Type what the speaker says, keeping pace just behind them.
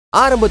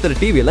ஆரம்பத்துல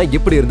டிவி எல்லாம்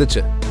இப்படி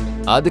இருந்துச்சு.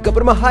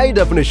 அதுக்கப்புறமா ஹை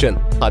டெஃபினிஷன்,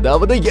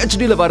 அதாவது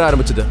HDல வர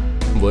ஆரம்பிச்சது.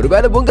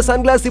 ஒருவேளை உங்க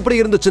சன்கிளாஸ் இப்படி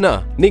இருந்துச்சுன்னா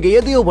நீங்க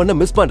எதையோ ஒண்ணு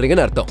மிஸ்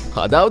பண்றீங்கன்னு அர்த்தம்.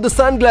 அதாவது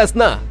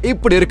சன்கிளாஸ்னா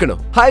இப்படி இருக்கணும்,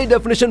 ஹை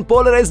டெஃபினிஷன்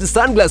போலரைஸ்டு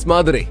சன்கிளாஸ்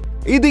மாதிரி.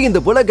 இது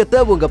இந்த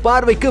உலகத்தை உங்க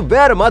பார்வைக்கு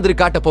வேற மாதிரி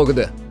காட்ட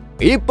போகுது.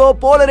 இப்போ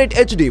Polaryte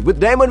HD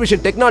with diamond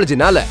vision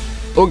டெக்னாலஜினால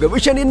உங்க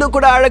விஷன் இன்னும்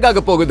கூட அழகாக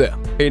போகுது.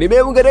 இனிமே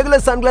உங்க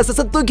ரெகுலர்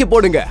சன்கிளாஸஸ் தூக்கி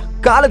போடுங்க.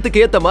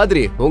 காலத்துக்கு ஏத்த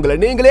மாதிரி உங்களை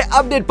நீங்களே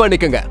அப்டேட்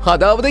பண்ணிக்கங்க.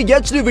 அதாவது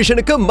HD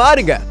விஷனுக்கு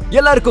மாறுங்க.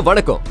 எல்லாருக்கும்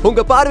வணக்கம்.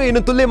 உங்க பார்வை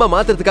இன்னும் துல்லியமா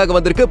மாத்துறதுக்காக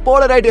வந்திருக்கு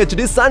Polaryte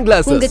HD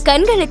சன்கிளாஸஸ். உங்க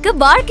கண்களுக்கு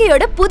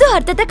வாழ்க்கையோட புது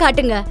அர்த்தத்தை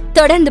காட்டுங்க.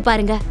 தொடர்ந்து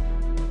பாருங்க.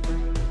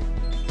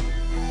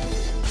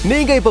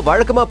 நீங்க இப்ப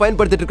வழக்கமா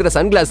பயன்படுத்திட்டு இருக்கிற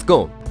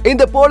சன்கிளாஸ்க்கும்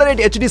இந்த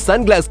Polaryte HD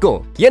சன்கிளாஸ்க்கும்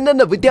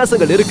என்னென்ன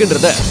வித்தியாசங்கள்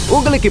இருக்குன்றத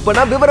உங்களுக்கு இப்ப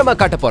நான் விவரமா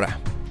காட்ட போறேன்.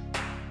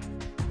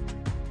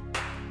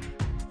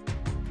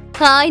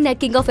 ஹாய், நான்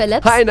கிங் ஆஃப்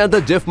எலப்ஸ். ஹாய், நான்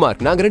தான் ஜெஃப் மார்க்.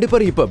 நாங்க ரெண்டு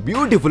பேரும் இப்ப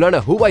பியூட்டிஃபுல்லான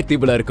ஹுவாய்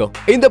தீவுல இருக்கோம்.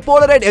 இந்த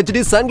Polaryte HD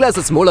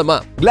சன்கிளாஸஸ் மூலமா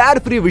கிளார்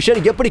ஃப்ரீ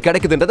விஷன் எப்படி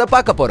கிடைக்குதுன்றத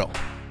பார்க்க போறோம்.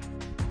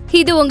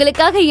 இது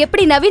உங்களுக்காக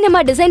எப்படி நவீனமா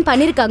டிசைன்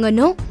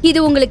பண்ணிருக்காங்கன்னு, இது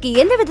உங்களுக்கு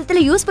எந்த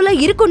விதத்துல யூஸ்ஃபுல்லா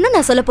இருக்கும்னு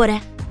நான் சொல்ல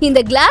போறேன்.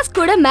 இந்த கிளாஸ்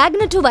கூட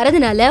மேக்னெட்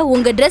வரதுனால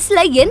உங்க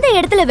Dressல எந்த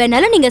இடத்துல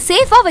வேணாலும் நீங்க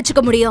சேஃபா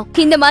வச்சுக்க முடியும்.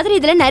 இந்த மாதிரி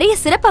இதுல நிறைய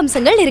சிறப்பு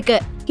அம்சங்கள் இருக்கு.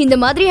 இந்த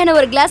மாதிரியான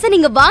ஒரு கிளாஸை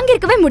நீங்க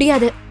வாங்கிருக்கவே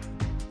முடியாது.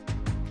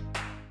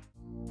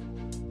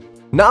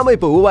 நாம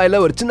இப்ப ஹுவாயில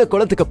ஒரு சின்ன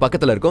குளத்துக்கு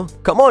பக்கத்துல இருக்கோம்.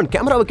 கம் ஆன்,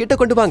 கேமராவை கிட்ட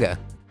கொண்டு வாங்க.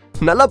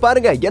 நல்லா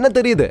பாருங்க, என்ன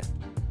தெரியுது?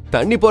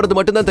 தண்ணி போறது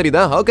மட்டும் தான்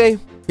தெரியுதா? ஓகே,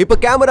 இப்ப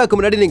கேமராக்கு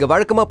முன்னாடி நீங்க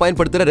வழக்கமா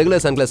பயன்படுத்துற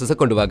ரெகுலர் சன்கிளாஸஸ்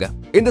கொண்டு வாங்க.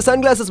 இந்த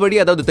சன்கிளாஸஸ்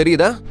வழி ஏதாவது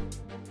தெரியுதா?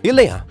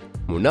 இல்லையா?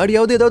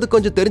 முன்னாடியாவது ஏதாவது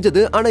கொஞ்சம்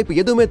தெரிஞ்சது, ஆனா இப்ப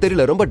எதுவுமே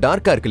தெரியல, ரொம்ப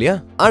டார்க்கா இருக்கு இல்லையா?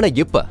 ஆனா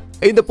இப்ப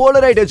இந்த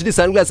Polaryte HD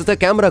சன்கிளாஸஸ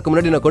கேமராக்கு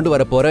முன்னாடி நான் கொண்டு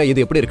வர போறேன்.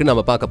 இது எப்படி இருக்குன்னு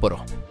நாம பார்க்க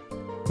போறோம்.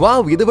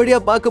 வாவ், இது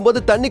வழியா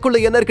பார்க்கும்போது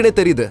தண்ணிக்குள்ள என்ன இருக்குன்னே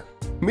தெரியுது.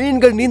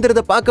 மீன்கள்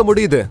நீந்துறத பார்க்க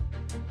முடியுது.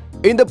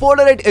 இந்த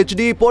Polaryte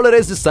HD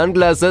polarised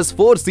sunglasses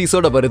 4Cs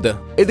ஓட வருது.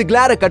 இது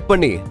கிளாரை கட்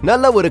பண்ணி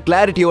நல்ல ஒரு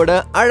கிளாரிட்டியோட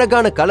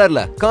அழகான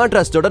கலர்ல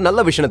கான்ட்ராஸ்டோட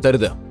நல்ல விஷயம்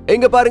தருது.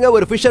 இங்க பாருங்க,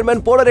 ஒரு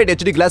ஃபிஷர்மேன் Polaryte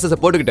HD கிளாஸஸ்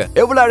போட்டுக்கிட்டு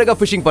எவ்வளவு அழகா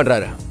ஃபிஷிங்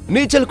பண்றாரு.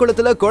 நீச்சல்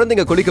குளத்துல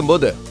குழந்தைங்க குளிக்கும்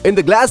போது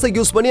இந்த கிளாஸை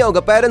யூஸ் பண்ணி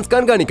அவங்க பேரண்ட்ஸ்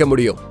கண்காணிக்க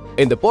முடியும்.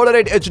 இந்த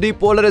Polaryte HD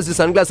polarised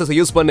sunglasses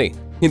use பண்ணி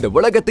இந்த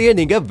உலகத்தையே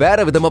நீங்க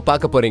வேற விதமா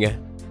பார்க்க போறீங்க.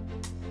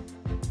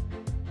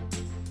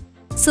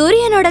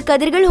 சூரியனோட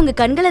கதிர்கள் உங்க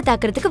கண்களை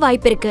தாக்குறதுக்கு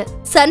வாய்ப்பு இருக்கு.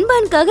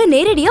 சன்பர்னுக்காக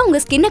நேரடியா உங்க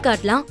ஸ்கின்னை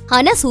காட்டலாம்.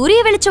 ஆனா சூரிய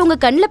வெளிச்சம் உங்க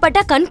கண்ணுல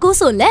பட்டா கண்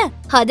கூசும்ல,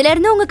 அதுல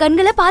இருந்து உங்க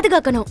கண்களை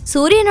பாதுகாக்கணும்.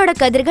 சூரியனோட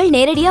கதிர்கள்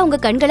நேரடியா உங்க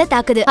கண்களை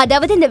தாக்குது.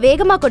 அதாவது இந்த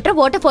வேகமா கொட்டுற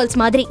வாட்டர் ஃபால்ஸ்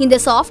மாதிரி. இந்த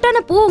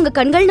சாஃப்டான பூ உங்க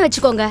கண்கள்னு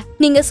வச்சுக்கோங்க.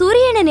 நீங்க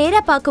சூரியனை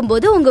நேரா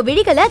பார்க்கும்போது உங்க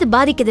விழிகளை அது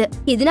பாதிக்குது.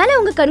 இதனால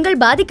உங்க கண்கள்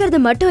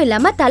பாதிக்கிறது மட்டும்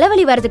இல்லாம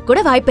தலைவலி வரதுக்கு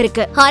கூட வாய்ப்பு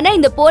இருக்கு. ஆனா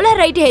இந்த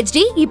Polaryte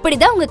HD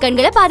இப்படிதான் உங்க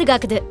கண்களை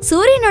பாதுகாக்குது.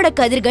 சூரியனோட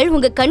கதிர்கள்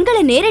உங்க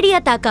கண்களை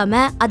நேரடியா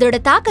தாக்காம அதோட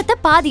தாக்கத்தை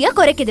பாதியா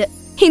குறைக்குது.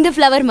 இந்த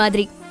ஃப்ளவர்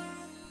மாதிரி.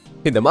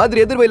 இந்த மாதிரி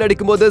எதிர்வெயில்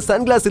அடிக்கும்போது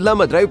சன்கிளாஸ்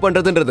இல்லாம டிரைவ்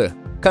பண்றதுன்றது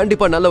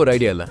கண்டிப்பா நல்ல ஒரு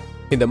ஐடியா இல்ல.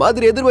 இந்த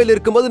மாதிரி எதிர்வெயில்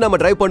இருக்கும்போது நம்ம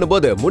டிரைவ்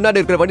பண்ணும்போது முன்னாடி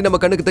இருக்கிற வண்டி நம்ம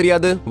கண்ணுக்கு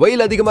தெரியாது.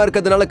 வெயில் அதிகமா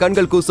இருக்கிறதுனால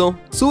கண்கள் கூசும்.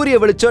 சூரிய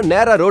வெளிச்சம்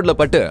நேரா ரோட்ல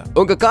பட்டு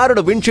உங்க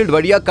காரோட விண்ட்ஷீல்ட்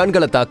வழியா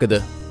கண்களை தாக்குது.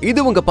 இது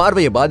உங்க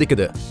பார்வையை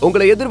பாதிக்குது.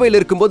 உங்களை எதிர்வெயில்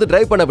இருக்கும்போது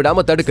டிரைவ் பண்ண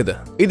விடாம தடுக்குது.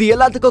 இது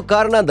எல்லாத்துக்கும்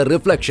காரணம் அந்த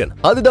ரிஃப்ளெக்ஷன்.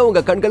 அதுதான்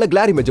உங்க கண்களை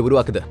கிளார் இமேஜ்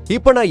உருவாக்குது.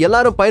 இப்போ நான்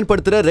எல்லாரும்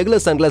பயன்படுத்துற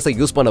ரெகுலர் சன்கிளாஸை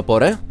யூஸ் பண்ண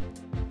போறேன்.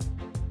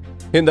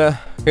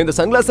 இந்த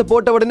சன்கிளாஸை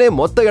போட்ட உடனே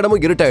மொத்த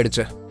இடமும்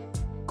இருட்டாயிடுச்சு.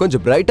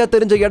 கொஞ்சம் பிரைட்டா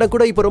தெரிஞ்ச இடம்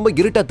கூட இப்ப ரொம்ப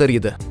இருட்டா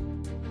தெரியுது.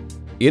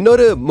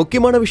 இன்னொரு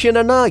முக்கியமான விஷயம்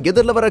என்னன்னா,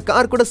 எதிரில வர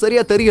கார் கூட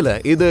சரியா தெரியல.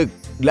 இது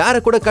கிளாரை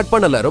கூட கட்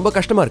பண்ணல. ரொம்ப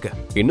கஷ்டமா இருக்கு.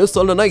 இன்னும்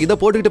சொல்லணும்னா இதை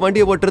போட்டுக்கிட்டு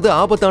வண்டியை ஓட்டுறது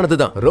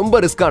ஆபத்தானதுதான்,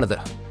 ரொம்ப ரிஸ்கானது.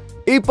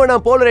 இப்போ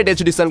நான் Polaryte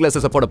HD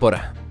சன்கிளாஸஸ் போட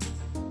போறேன்.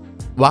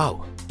 வாவ்,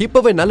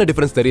 இப்பவே நல்ல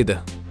டிஃபரன்ஸ் தெரியுது.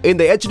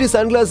 இந்த HD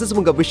சன்கிளாஸஸ்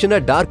உங்க விஷனை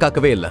டார்க்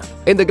ஆக்கவே இல்ல.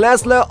 இந்த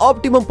கிளாஸ்ல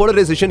ஆப்டிமம்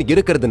போலரைசேஷன்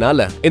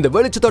இருக்கிறதுனால இந்த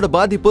வெளிச்சத்தோட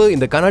பாதிப்பு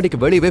இந்த கண்ணாடிக்கு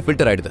வெளியவே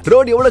ஃபில்டர் ஆயிடுது.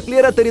 ரோட் எவ்வளவு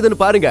கிளியரா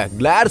தெரியுதுன்னு பாருங்க.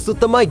 கிளார்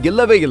சுத்தமா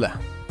இல்லவே இல்ல.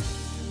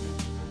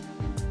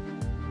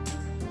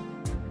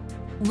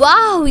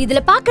 வாவ், இதுல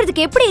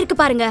பாக்குறதுக்கு எப்படி இருக்கு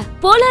பாருங்க.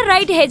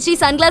 Polaryte HD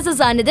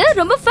சன்கிளாஸஸ் ஆனது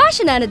ரொம்ப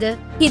ஃபேஷன் ஆனது.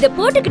 இத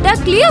போட்டுக்கிட்டா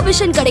கிளியர்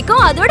விஷன்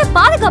கிடைக்கும். அதோட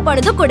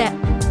பாதுகாப்பானது கூட.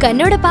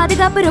 கண்ணோட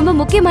பாதுகாப்பு ரொம்ப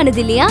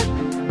முக்கியமானது இல்லையா?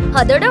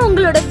 அதோட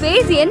உங்களோட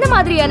ஃபேஸ் என்ன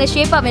மாதிரியான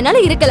ஷேப்பா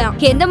வேணாலும் இருக்கலாம்.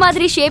 எந்த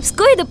மாதிரி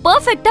ஷேப்ஸ்க்கும் இது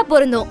பெர்ஃபெக்ட்டா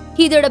பொருந்தும்.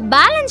 இதோட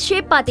பேலன்ஸ்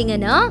ஷேப்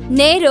பாத்தீங்கன்னா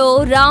நேரோ,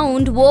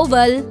 ரவுண்ட்,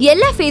 ஓவல்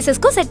எல்லா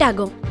ஃபேஸஸ்க்கும் செட்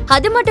ஆகும்.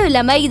 அது மட்டும்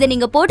இல்லாம இத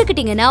நீங்க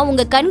போட்டுக்கிட்டீங்கன்னா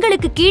உங்க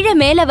கண்களுக்கு கீழே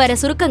மேல வர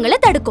சுருக்கங்களை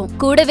தடுக்கும்.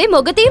 கூடவே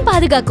முகத்தையும்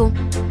பாதுகாக்கும்.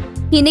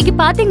 இன்னைக்கு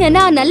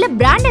பாத்தீங்கன்னா நல்ல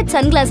பிராண்டட்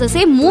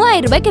சன்கிளாஸஸே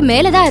 3000 ரூபாய்க்கு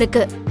மேலதான்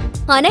இருக்கு.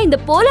 ஆனா இந்த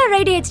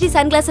Polaryte HD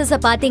சன்கிளாஸஸ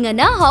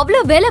பாத்தீங்கன்னா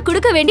அவ்வளவு விலை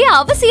கொடுக்க வேண்டிய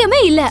அவசியமே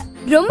இல்ல.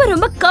 ரொம்ப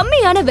ரொம்ப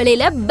கம்மியான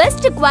விலையில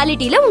பெஸ்ட்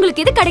குவாலிட்டில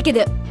உங்களுக்கு இது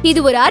கிடைக்குது. இது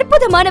ஒரு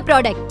அற்புதமான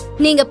ப்ராடக்ட்.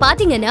 நீங்க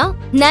பாத்தீங்கன்னா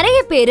நிறைய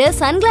பேரு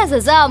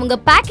சன்கிளாஸஸ அவங்க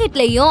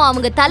பாக்கெட்லயும்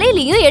அவங்க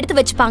தலையிலயும் எடுத்து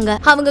வச்சுப்பாங்க.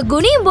 அவங்க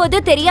குனியும் போது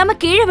தெரியாம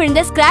கீழே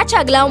விழுந்த ஸ்கிராட்ச்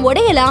ஆகலாம்,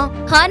 உடையலாம்.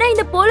 ஆனா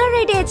இந்த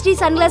Polaryte HD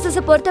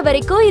சன்கிளாஸஸ பொறுத்த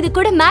வரைக்கும் இது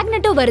கூட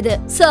மேக்னெட்டும் வருது.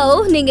 சோ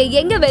நீங்க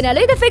எங்க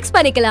வேணாலும் இத ஃபிக்ஸ்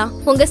பண்ணிக்கலாம்.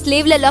 உங்க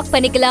ஸ்லீவ்ல லாக்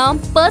பண்ணிக்கலாம்,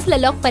 பர்ஸ்ல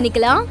லாக்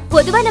பண்ணிக்கலாம்.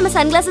 பொதுவா நம்ம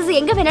சன்கிளாஸஸ்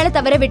எங்க வேணாலும்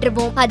தவற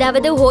விட்டுருவோம்.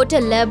 அதாவது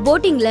ஹோட்டல்ல,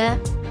 போட்டிங்ல,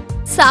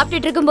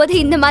 சாப்பிட்டுட்டு இருக்கும்போது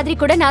இந்த மாதிரி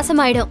கூட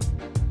நாசமாயிடும்.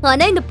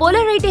 ஆனா இந்த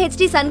Polaryte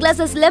HD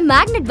சன்கிளாசஸ்ல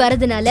மேக்னெட்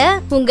வரதுனால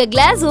உங்க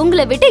கிளாஸ்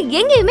உங்களை விட்டு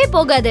எங்கேயுமே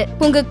போகாது,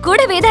 உங்க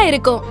கூடவே தான்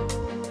இருக்கும்.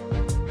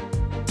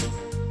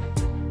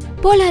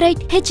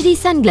 Polaryte HD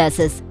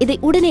sunglasses. இதை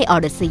உடனே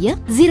ஆர்டர் செய்ய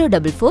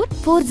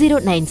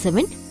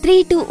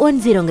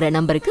 04440973210ங்கற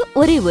நம்பருக்கு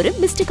ஒரே ஒரு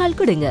மிஸ்டு கால்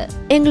கொடுங்க.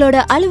 எங்களோட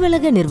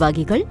அலுவலக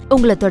நிர்வாகிகள்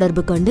உங்களை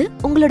தொடர்பு கொண்டு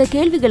உங்களோட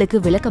கேள்விகளுக்கு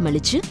விளக்கம்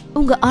அளிச்சு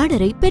உங்க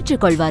ஆர்டரை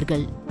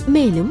பெற்றுக்கொள்வார்கள்.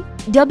 மேலும்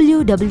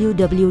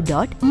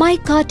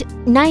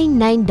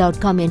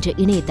www.mycart99.com என்ற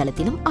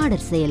இணையதளத்திலும்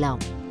ஆர்டர் செய்யலாம்.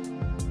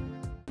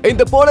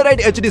 இந்த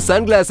Polaryte HD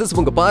சன்கிளாசஸ்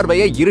உங்க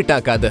பார்வையை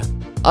இருட்டாக்காது.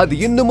 அது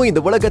இன்னுமும்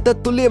இந்த உலகத்தை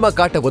துல்லியமா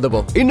காட்ட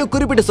உதவும். இன்னும்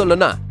குறிப்பிட்டு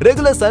சொல்லணும்னா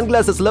ரெகுலர்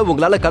சன்கிளாசஸ்ல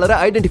உங்களால கலரை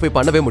ஐடென்டிஃபை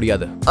பண்ணவே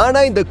முடியாது. ஆனா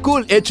இந்த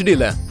கூல்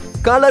HDல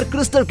கலர்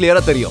கிறிஸ்டல்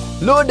கிளியரா தெரியும்.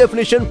 லோ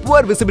டெஃபினிஷன்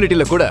புவர்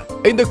விசிபிலிட்டில கூட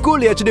இந்த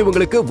கூல் HD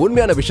உங்களுக்கு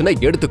உண்மையான விஷனை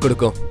எடுத்து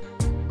கொடுக்கும்.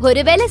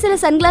 ஒருவேளை சில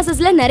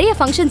சன்கிளாசஸ்ல நிறைய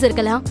ஃபங்க்ஷன்ஸ்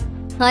இருக்கலாம்,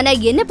 ஆனா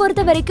என்ன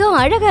பொறுத்த வரைக்கும்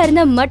அழகா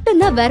இருந்தா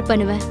மட்டும் தான் வேர்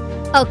பண்ணுவேன்.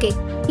 ஓகே,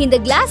 இந்த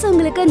கிளாஸ்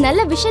உங்களுக்கு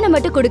நல்ல விஷனை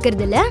மட்டும்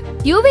கொடுக்கறது இல்ல,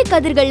 யூவி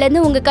கதிர்கள்ல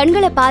இருந்து உங்க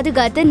கண்களை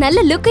பாதுகாத்து நல்ல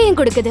லுக்கையும்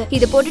கொடுக்குது.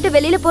 இது போட்டுட்டு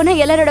வெளியில போனா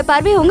எல்லாரோட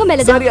பார்வை உங்க மேல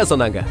தான். சரியா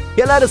சொன்னாங்க.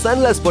 எல்லாரும்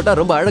சன்கிளாஸ் போட்டா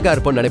ரொம்ப அழகா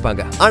இருப்போம்னு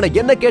நினைப்பாங்க. ஆனா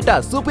என்ன கேட்டா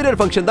சூப்பீரியர்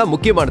ஃபங்க்ஷன் தான்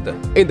முக்கியமானது.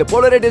 இந்த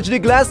Polaryte HD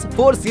class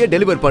 4C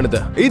deliver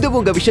பண்ணுது. இது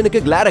உங்க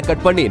விஷனுக்கு கிளாரை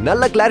கட் பண்ணி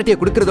நல்ல கிளாரிட்டியை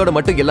கொடுக்கறதோட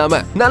மட்டும்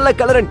இல்லாம நல்ல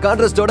கலர் அண்ட்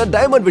கான்ட்ராஸ்டோட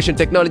டைமண்ட்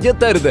விஷன் டெக்னாலஜியை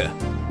தருது.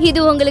 இது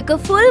உங்களுக்கு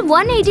full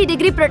 180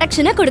 டிகிரி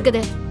ப்ரொடெக்ஷனை கொடுக்குது.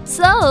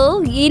 சோ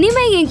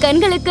இனிமே என்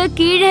கண்களுக்கு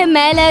கீழே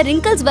மேல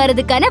ரிங்கிள்ஸ்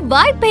வரதுக்கான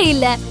வாய்ப்பே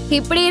இல்ல.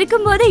 இப்படி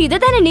இருக்கும்போது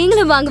இததானே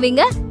நீங்களும்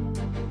வாங்குவீங்க?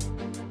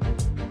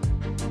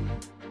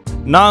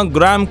 நான்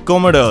கிராம்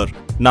கோமடோர்.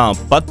 நான்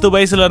 10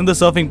 வயசுல இருந்து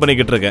சர்ஃபிங்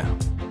பண்ணிக்கிட்டு இருக்கேன்.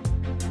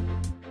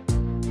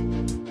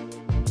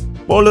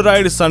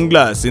 Polaryte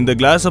சன்கிளாஸ், இந்த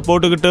கிளாஸை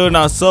போட்டுக்கிட்டு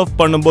நான் சர்ஃப்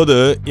பண்ணும்போது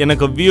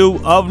எனக்கு வியூ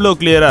அவ்வளோ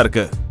கிளியரா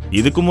இருக்கு.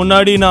 இதுக்கு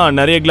முன்னாடி நான்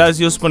நிறைய கிளாஸ்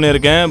யூஸ்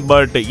பண்ணியிருக்கேன்,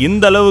 பட்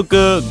இந்த அளவுக்கு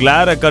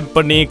கிளாரை கட்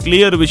பண்ணி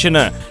கிளியர்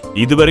விஷனை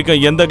இது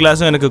வரைக்கும் எந்த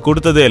கிளாஸும் எனக்கு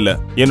கொடுத்ததே இல்லை.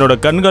 என்னோட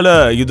கண்களை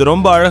இது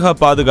ரொம்ப அழகா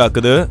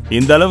பாதுகாக்குது.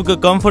 இந்த அளவுக்கு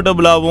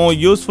கம்ஃபர்டபுளாவும்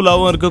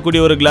யூஸ்ஃபுல்லாவும்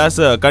இருக்கக்கூடிய ஒரு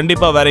கிளாஸை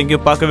கண்டிப்பா வேற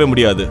எங்கேயும் பார்க்கவே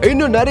முடியாது.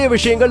 இன்னும் நிறைய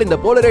விஷயங்கள் இந்த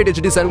Polaryte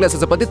HD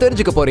சன்கிளாசஸ் பத்தி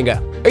தெரிஞ்சுக்க போறீங்க.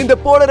 இந்த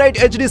Polaryte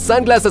HD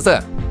சன்கிளாசஸ்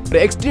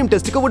எக்ஸ்ட்ரீம்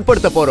டெஸ்டுக்கு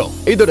உட்படுத்த போறோம்.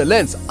 இதோட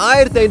லென்ஸ்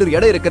 1500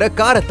 எடை இருக்கிற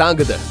காரை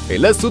தாங்குது.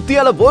 இல்ல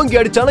சுத்தியால போங்கி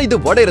அடிச்சாலும் இது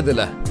உடையறது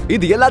இல்ல.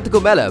 இது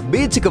எல்லாத்துக்கும் மேல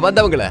பீச்சுக்கு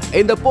வந்தவங்கள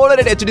இந்த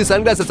Polaryte HD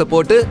சன்கிளாசஸ்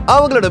போட்டு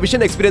அவங்களோட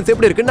விஷன் எக்ஸ்பீரியன்ஸ்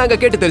எப்படி இருக்குன்னு நாங்க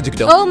கேட்டு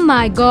தெரிஞ்சுக்கிட்டோம். ஓ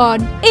மை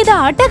காட், இது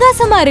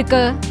அட்டகாசமா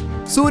இருக்கு.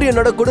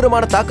 சூரியனோட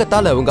கொடூரமான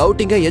தாக்கத்தால உங்க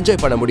அவுட்டிங்க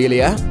என்ஜாய் பண்ண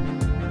முடியலையா?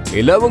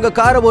 இல்ல உங்க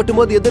காரை ஓட்டும்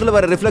போது எதிரில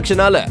வர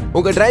ரிஃப்ளெக்ஷனால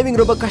உங்க டிரைவிங்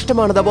ரொம்ப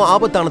கஷ்டமானதாவும்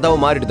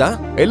ஆபத்தானதாவும் மாறிடுதா?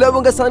 இல்ல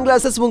உங்க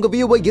சன்கிளாசஸ் உங்க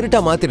வியூவை இருட்டா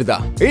மாத்திடுதா?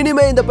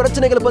 இனிமே இந்த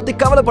பிரச்சனைகளை பத்தி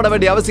கவலைப்பட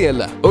வேண்டிய அவசியம்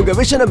இல்ல. உங்க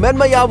விஷனை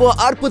மென்மையாவும்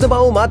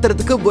அற்புதமாவும்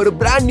மாத்துறதுக்கு ஒரு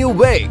பிராண்ட் நியூ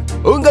வே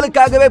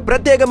உங்களுக்காகவே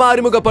பிரத்யேகமா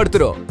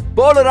அறிமுகப்படுத்துறோம்.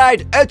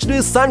 Polaryte HD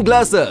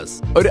சன்கிளாசஸ்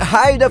ஒரு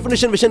ஹை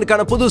டெஃபினிஷன்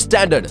விஷனுக்கான புது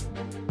ஸ்டாண்டர்ட்.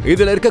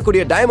 இதுல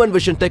இருக்கக்கூடிய diamond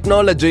vision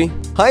technology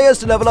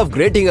highest level of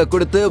கிரேட்டிங்க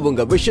கொடுத்து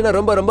உங்க விஷனை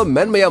ரொம்ப ரொம்ப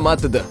மென்மையா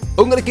மாத்துது.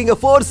 உங்களுக்கு இங்க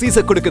 4C's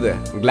கொடுக்குது.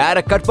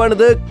 கிளாரை கட்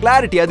பண்ணுது,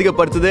 கிளாரிட்டி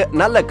அதிகப்படுத்துது,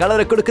 நல்ல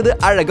கலரை கொடுக்குது,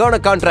 அழகான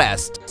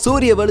கான்ட்ராஸ்ட்.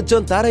 சூரிய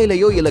வெளிச்சம்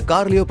தரையிலயோ இல்ல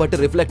கார்லயோ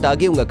பட்டு ரிஃப்ளெக்ட்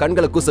ஆகி உங்க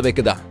கண்களை கூச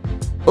வைக்குதா?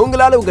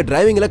 உங்களால உங்க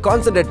டிரைவிங்ல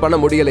கான்சென்ட்ரேட் பண்ண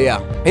முடியலையா?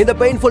 இந்த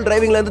பெயின்ஃபுல்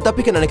டிரைவிங்ல இருந்து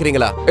தப்பிக்க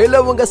நினைக்கிறீங்களா? இல்ல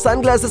உங்க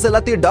சன்கிளாசஸ்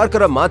எல்லாத்தையும்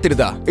டார்க்கரா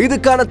மாத்திடுதா?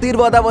 இதுக்கான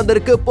தீர்வாதான்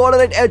வந்திருக்கு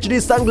Polaryte HD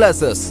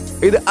சன்கிளாசஸ்.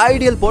 இது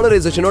ஐடியல்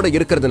போலரைசேஷனோட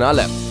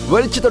இருக்கிறதுனால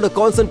வெளிச்சத்தோட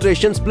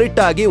கான்சென்ட்ரேஷன்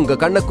ஸ்பிளிட் ஆகி உங்க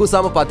கண்ணை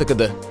கூசாம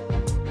பாத்துக்குது.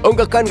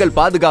 உங்க கண்கள்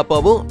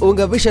பாதுகாப்பாவும்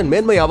உங்க விஷன்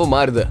மேன்மையாவும்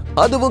மாறுது,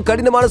 அதுவும்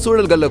கடினமான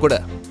சூழல்கள்ல கூட.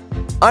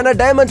 ஆனா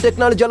டைமண்ட்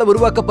டெக்னாலஜியால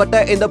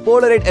உருவாக்கப்பட்ட இந்த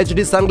Polaryte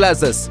HD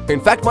சன்கிளாசஸ்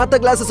இன்ஃபேக்ட் மத்த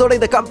கிளாஸஸோட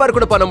இத கம்பேர்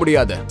கூட பண்ண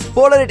முடியாது.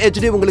 Polaryte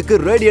HD உங்களுக்கு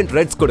ரேடியன்ட்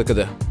ரெட்ஸ்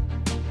கொடுக்குது,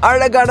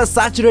 அழகான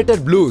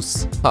சாச்சுரேட்டட் ப்ளூஸ்,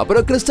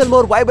 அப்புறம் crystal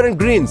more vibrant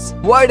Green's,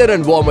 wider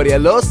and warmer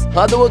yellows,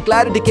 அதுவும்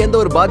கிளாரிட்டிக்கு எந்த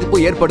ஒரு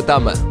பாதிப்பும்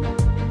ஏற்படுத்தாம.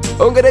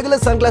 உங்க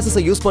ரெகுலர் சன்கிளாசஸ்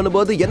யூஸ்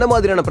பண்ணும்போது என்ன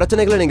மாதிரியான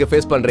பிரச்சனைகளை நீங்க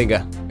ஃபேஸ் பண்றீங்க?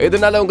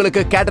 இதனால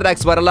உங்களுக்கு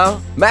கேட்டராக்ட்ஸ் வரலாம்,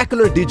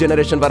 மேக்குலர்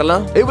டீஜெனரேஷன்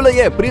வரலாம்,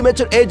 இவ்வளவு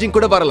ப்ரீமெச்சூர் ஏஜிங்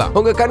கூட வரலாம்.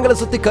 உங்க கண்களை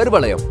சுத்தி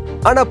கருவளையம்.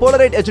 ஆனா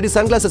Polaryte HD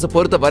சன்கிளாசஸ்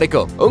பொறுத்த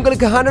வரைக்கும்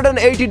உங்களுக்கு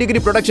 180 டிகிரி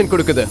ப்ரொடெக்ஷன்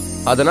கொடுக்குது.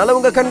 அதனால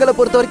உங்க கண்களை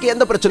பொறுத்த வரைக்கும்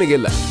எந்த பிரச்சனையும்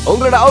இல்ல.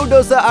 உங்களோட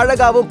அவுட்டோர்ஸ்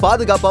அழகாவும்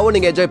பாதுகாப்பாவும்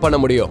நீங்க என்ஜாய் பண்ண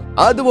முடியும்.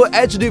 அதுவும்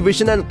HD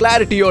விஷன் அண்ட்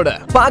கிளாரிட்டியோட.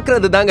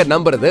 பாக்குறது தாங்க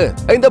நம்புறது.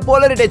 இந்த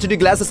Polaryte HD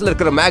கிளாஸஸ்ல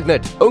இருக்கிற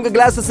மேக்னெட் உங்க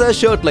கிளாஸஸ்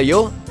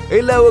ஷர்ட்லயோ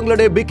இல்ல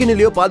உங்களுடைய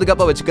பிகினிலயோ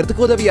பாதுகாப்பா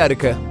வச்சுக்கிறதுக்கு உதவியா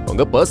இருக்கு.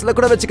 உங்க பர்ஸ்ல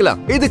கூட வச்சுக்கலாம்.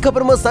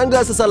 இதுக்கப்புறமா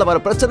சன்கிளாசஸால வர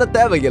பிரச்சனை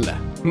தேவையில்லை.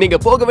 நீங்க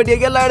போக வேண்டிய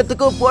எல்லா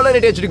இடத்துக்கும்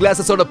Polaryte HD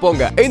கிளாஸஸோட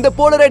போங்க. இந்த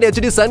Polaryte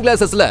HD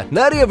சன்கிளாசஸ்ல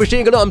நிறைய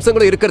விஷயங்களும்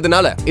அம்சங்களும்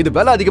இருக்கிறதுனால இது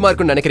விலை அதிகமா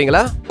இருக்கும்னு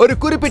நினைக்கிறீங்களா? ஒரு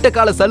குறிப்பிட்ட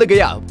கால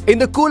சலுகையா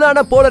இந்த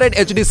கூலான Polaryte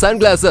HD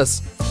sunglasses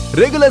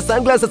regular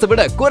sunglasses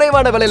விட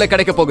குறைவான விலையில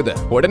கிடைக்க போகுது.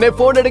 உடனே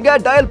போன் எடுங்க,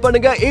 டயல்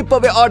பண்ணுங்க,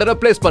 இப்பவே ஆர்டரை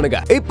பிளேஸ் பண்ணுங்க.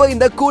 இப்போ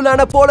இந்த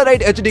கூலான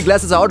Polaryte HD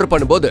கிளாஸஸ் ஆர்டர்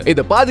பண்ணும்போது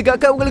இது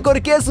பாதுகாக்க உங்களுக்கு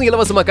ஒரு கேஸும்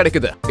இலவசமா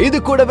கிடைக்குது. இது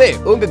கூடவே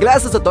உங்க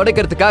classes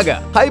துடைக்கிறதுக்காக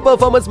high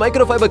performance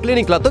microfibre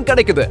cleaning கிளாத்தும்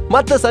கிடைக்குது.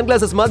 மத்த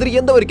சன்கிளாஸஸ் மாதிரி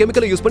எந்த ஒரு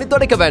கெமிக்கலை யூஸ் பண்ணி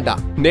துடைக்க வேண்டாம்.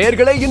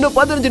 நேர்களே, இன்னும்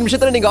 15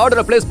 நிமிஷத்துல நீங்க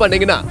ஆர்டரை பிளேஸ்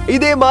பண்ணீங்கன்னா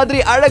இதே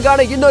மாதிரி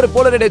அழகான இன்னொரு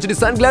Polaryte HD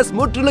சன்கிளாஸ்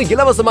முற்றிலும்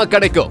இலவசமா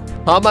கிடைக்கும்.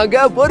 ஆமாங்க,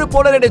 ஒரு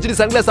Polaryte HD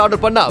சன்கிளாஸ்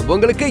ஆர்டர் பண்ணா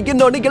உங்களுக்கு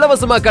இன்னொன்னு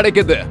இலவசமா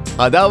கிடைக்குது.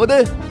 அதாவது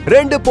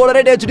 2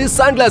 Polaryte HD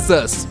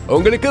சன்கிளாஸஸ்.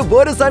 உங்களுக்கு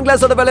ஒரு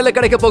சன்கிளாஸோட விலையில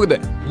கிடைக்க போகுது.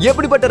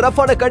 எப்படிப்பட்ட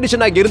ரஃப்பான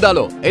கண்டிஷனா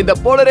இருந்தாலும் இந்த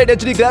Polaryte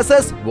HD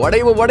கிளாஸஸ்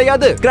உடையவும்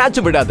உடையாது, ஸ்கிராட்ச்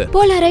விடாது.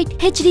 Polaryte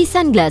HD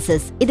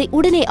sunglasses. இதை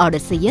உடனே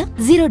ஆர்டர் செய்ய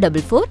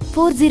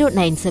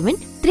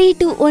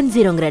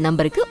 04440973210ங்கற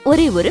நம்பருக்கு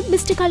ஒரே ஒரு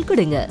மிஸ்டு கால்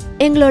கொடுங்க.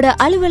 எங்களோட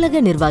அலுவலக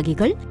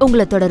நிர்வாகிகள்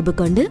உங்களை தொடர்பு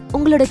கொண்டு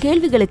உங்களோட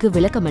கேள்விகளுக்கு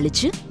விளக்கம்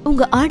அளிச்சு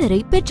உங்க ஆர்டரை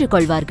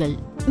பெற்றுக்கொள்வார்கள்.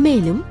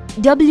 மேலும்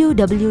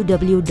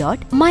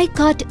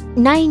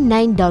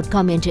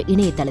www.mycart99.com என்ற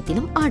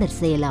இணையதளத்திலும் ஆர்டர்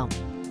செய்யலாம்.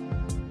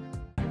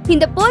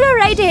 இந்த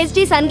Polaryte HD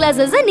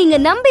சன்கிளாஸஸ் நீங்க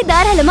நம்பி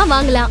தாராளமா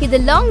வாங்கலாம். இது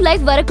லாங்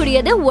லைஃப்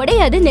வரக்கூடியது,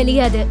 உடையாது,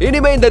 நெளியாது.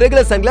 இனிமே இந்த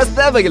ரெகுலர் சன்கிளாஸ்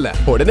தேவையில்லை.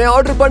 உடனே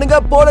ஆர்டர் பண்ணுங்க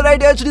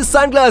Polaryte HD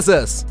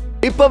சன்கிளாஸஸ்.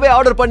 இப்பவே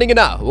ஆர்டர்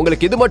பண்ணீங்கன்னா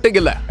உங்களுக்கு இது மட்டும்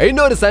இல்ல,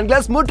 இன்னொரு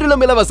சன்கிளாஸ்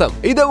முற்றிலும் இலவசம்.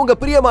 இதை உங்க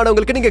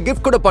பிரியமானவங்களுக்கு நீங்க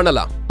கிஃப்ட் கூட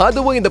பண்ணலாம்.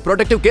 அதுவும் இந்த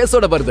ப்ரொடெக்டிவ்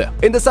கேஸோட வருது.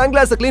 இந்த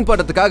சன்கிளாஸ் க்ளீன்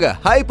பண்றதுக்காக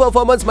ஹை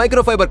பெர்ஃபார்மன்ஸ்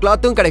மைக்ரோஃபைபர்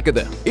கிளாத்தும்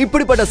கிடைக்குது.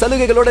 இப்படிப்பட்ட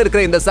சலுகைகளோட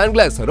இருக்கிற இந்த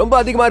சன்கிளாஸ் ரொம்ப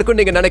அதிகமா இருக்கும்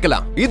நீங்க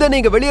நினைக்கலாம். இதை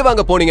நீங்க வெளியே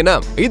வாங்க போனீங்கன்னா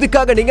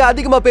இதுக்காக நீங்க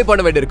அதிகமா பே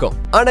பண்ண வேண்டியிருக்கும்.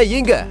 ஆனா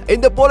இங்க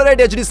இந்த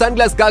Polaryte HD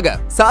சன்கிளாஸ்க்காக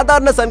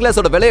சாதாரண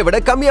சன்கிளாஸோட விலையை விட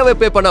கம்மியாவே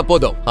பே பண்ணா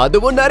போதும்.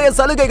 அதுவும் நிறைய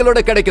சலுகைகளோட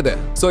கிடைக்குது.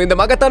 சோ இந்த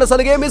மகத்தான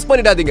சலுகையை மிஸ்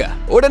பண்ணிடாதீங்க.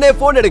 உடனே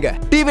போன் எடுங்க,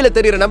 டிவில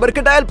தெரியுற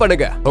நம்பருக்கு டயல் பண்ணுங்க,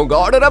 உங்க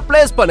ஆர்டரை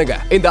பிளேஸ் பண்ணுங்க.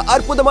 இந்த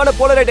அற்புதமான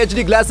Polaryte HD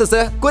கிளாஸஸ்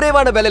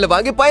குறைவான விலையில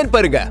வாங்கி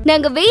பயன்பெறுங்க.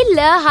 நாங்க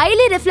வெயில்ல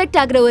ஹைலி ரிஃப்ளெக்ட்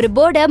ஆகுற ஒரு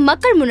போர்டை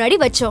மக்கள் முன்னாடி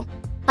வச்சோம்.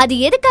 அது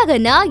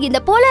எதுக்காகனா இந்த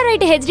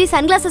Polaryte HD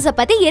சன்கிளாஸஸ்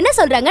பத்தி என்ன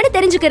சொல்றாங்கன்னு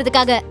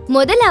தெரிஞ்சுக்கிறதுக்காக.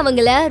 முதல்ல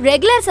அவங்கள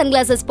ரெகுலர்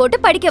சன்கிளாஸஸ் போட்டு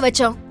படிக்க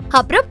வச்சோம்.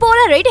 அப்புறம்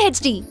Polaryte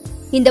HD.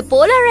 இந்த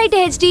Polaryte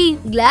HD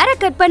கிளாரை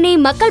கட் பண்ணி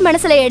மக்கள்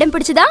மனசுல இடம்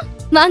பிடிச்சதா?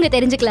 வாங்க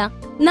தெரிஞ்சுக்கலாம்.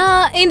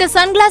 நான் இந்த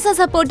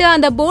சன்கிளாஸஸ போட்டு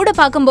அந்த போர்டை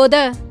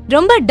பாக்கும்போது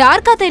ரொம்ப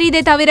டார்க்கா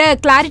தெரியுதே தவிர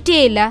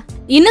கிளாரிட்டியே இல்ல.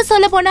 இன்னும்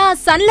சொல்ல போனா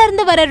சன்ல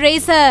இருந்து வர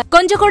ரேஸ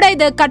கொஞ்சம் கூட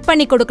இது கட்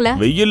பண்ணி கொடுக்கல.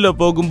 வெயில்ல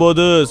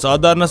போகும்போது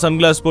சாதாரண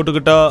சன்கிளாஸ்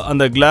போட்டுக்கிட்டா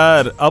அந்த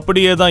கிளார்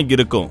அப்படியே தான்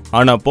இருக்கும்.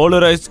 ஆனா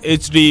Polaryte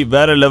HD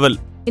வேற லெவல்.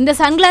 இந்த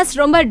சன்கிளாஸ்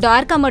ரொம்ப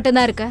டார்க்கா மட்டும்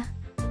தான் இருக்கு.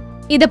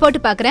 இத போட்டு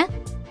பாக்குறேன்.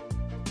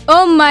 ஓ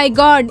மை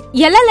காட்,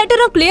 எல்லா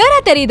லெட்டரும் கிளியரா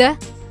தெரியுது.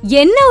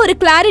 என்ன ஒரு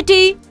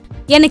கிளாரிட்டி!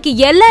 எனக்கு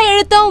எல்லா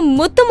எழுத்தும்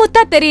முத்து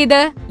முத்தா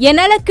தெரியுது.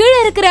 என்னால கீழே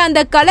இருக்கிற அந்த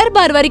கலர்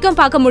பார் வரைக்கும்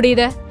பார்க்க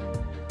முடியுது.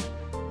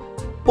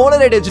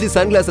 Polaryte HD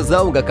சன்கிளாஸஸ்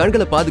உங்க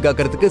கண்களை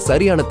பாதுகாக்கிறதுக்கு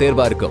சரியான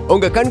தேர்வா இருக்கும்.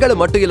 உங்க கண்களை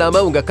மட்டும்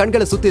இல்லாம உங்க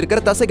கண்களை சுத்தி இருக்கிற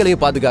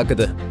தசைகளையும்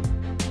பாதுகாக்குது.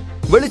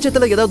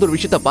 வெளிச்சத்துல ஏதாவது ஒரு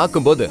விஷயத்தை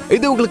பார்க்கும்போது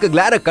இது உங்களுக்கு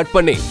கிளாரை கட்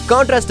பண்ணி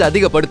கான்ட்ராஸ்ட்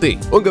அதிகப்படுத்தி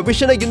உங்க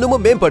விஷனை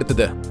இன்னமும்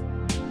மேம்படுத்துது.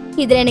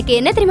 இதுல எனக்கு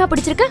என்ன தெரியுமா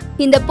பிடிச்சிருக்கு?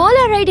 இந்த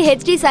Polaryte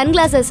HD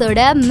சன்கிளாஸஸோட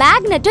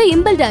மேக்னெட்டும்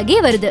இம்பில்ட் ஆகி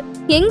வருது.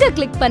 எங்க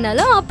கிளிக்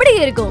பண்ணாலும் அப்படியே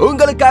இருக்கும்.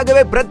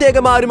 உங்களுக்காகவே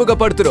பிரத்யேகமா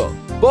அறிமுகப்படுத்துறோம்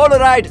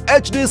Polaryte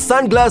HD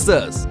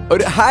சன்கிளாஸஸ்.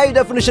 ஒரு ஹை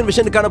டெஃபினிஷன்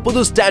விஷனுக்கான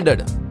புது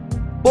ஸ்டாண்டர்ட்.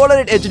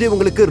 Polaryte HD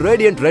உங்களுக்கு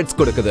radiant reds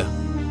கொடுக்குது,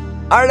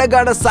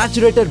 அழகான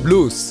saturated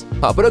blues,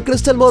 அப்புறம்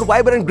crystal more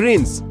vibrant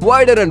greens,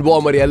 wider and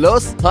warmer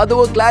yellows.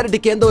 அதுவும்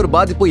கிளாரிட்டிக்கு எந்த ஒரு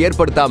பாதிப்பும்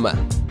ஏற்படுத்தாம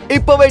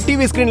இப்பவே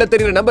டிவி ஸ்கிரீன்ல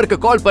தெரியுற நம்பருக்கு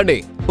கால் பண்ணி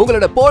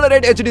உங்களோட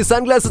Polaryte HD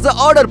சன்கிளாஸஸ்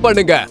ஆர்டர்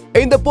பண்ணுங்க.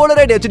 இந்த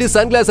Polaryte HD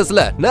சன்கிளாஸஸ்ல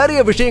நிறைய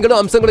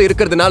விஷயங்களும் அம்சங்களும்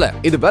இருக்கிறதுனால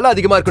இது விலை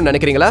அதிகமா இருக்கும்னு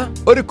நினைக்கிறீங்களா?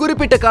 ஒரு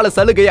குறிப்பிட்ட கால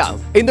சலுகையா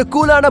இந்த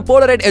கூலான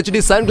Polaryte HD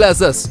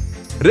sunglasses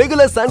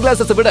regular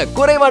sunglasses விட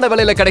குறைவான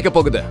விலையில கிடைக்க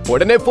போகுது.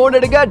 உடனே போன்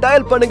எடுங்க,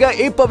 டயல் பண்ணுங்க,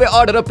 இப்பவே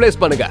ஆர்டரை பிளேஸ்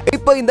பண்ணுங்க.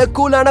 இப்போ இந்த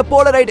கூலான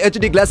Polaryte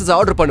HD கிளாஸஸ்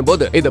ஆர்டர்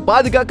பண்ணும்போது இது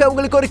பாதுகாக்க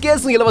உங்களுக்கு ஒரு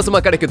கேஸும் இலவசமா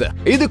கிடைக்குது.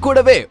 இது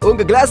கூடவே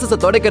உங்க classes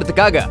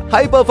துடைக்கிறதுக்காக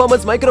high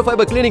performance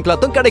microfibre cleaning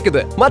கிளாத்தும்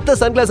கிடைக்குது. மத்த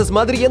சன்கிளாஸஸ்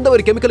மாதிரி எந்த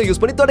ஒரு கெமிக்கலை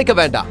யூஸ் பண்ணி துடைக்க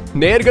வேண்டாம்.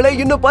 நேர்களே,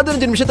 இன்னும்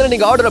 15 நிமிஷத்துல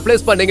நீங்க ஆர்டரை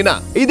பிளேஸ் பண்ணீங்கன்னா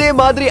இதே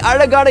மாதிரி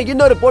அழகான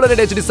இன்னொரு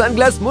Polaryte HD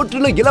சன்கிளாஸ்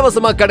முற்றிலும்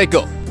இலவசமா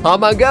கிடைக்கும்.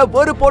 ஆமாங்க,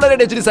 ஒரு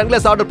Polaryte HD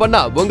சன்கிளாஸ் ஆர்டர்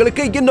பண்ணா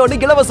உங்களுக்கு இன்னொன்னு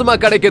இலவசமா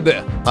கிடைக்குது.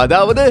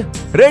 அதாவது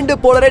 2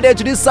 Polaryte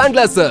HD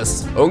சன்கிளாஸஸ்.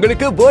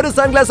 உங்களுக்கு ஒரு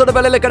சன்கிளாஸோட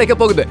விலையில கிடைக்க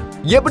போகுது.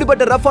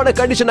 எப்படிப்பட்ட ரஃப்பான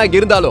கண்டிஷனா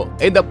இருந்தாலும்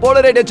இந்த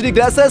Polaryte HD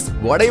கிளாஸஸ்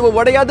உடையவும்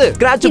உடையாது,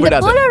 ஸ்கிராட்ச்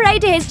விடாது. இந்த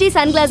Polaryte HD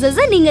சன்கிளாஸஸ்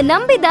நீங்க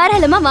நம்பி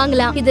தாராளமா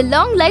வாங்கலாம். இது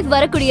லாங் லைஃப்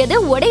வரக்கூடியது,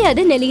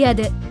 உடையாது,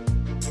 நெளியாது.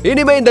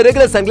 இனிமே இந்த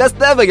ரெகுலர் சன்கிளாஸ்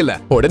தேவையில்லை.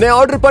 உடனே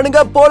ஆர்டர்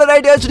பண்ணுங்க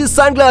Polaryte HD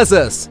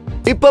சன்கிளாஸஸ்.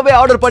 இப்பவே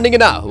ஆர்டர்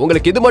பண்ணீங்கன்னா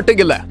உங்களுக்கு இது மட்டும்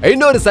இல்ல,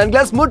 இன்னொரு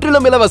சன்கிளாஸ்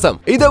முற்றிலும் இலவசம்.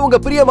 இதை உங்க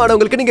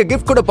பிரியமானவங்களுக்கு நீங்க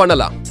கிஃப்ட் கூட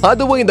பண்ணலாம்.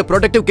 அதுவும் இந்த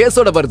ப்ரொடெக்டிவ்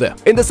கேஸோட வருது.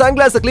 இந்த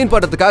சன்கிளாஸ் க்ளீன்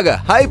பண்றதுக்காக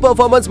ஹை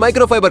பெர்ஃபார்மன்ஸ்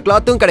மைக்ரோஃபைபர்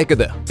கிளாத்தும்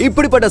கிடைக்குது.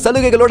 இப்படிப்பட்ட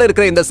சலுகைகளோட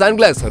இருக்கிற இந்த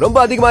சன்கிளாஸ் ரொம்ப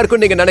அதிகமா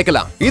இருக்கும் நீங்க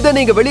நினைக்கலாம். இதை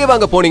நீங்க வெளியே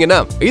வாங்க போனீங்கன்னா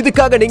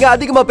இதுக்காக நீங்க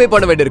அதிகமா பே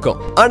பண்ண வேண்டியிருக்கும்.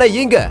 ஆனா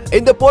இங்க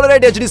இந்த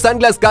Polaryte HD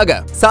சன்கிளாஸ்க்காக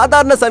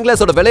சாதாரண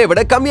சன்கிளாஸோட விலையை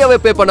விட கம்மியாவே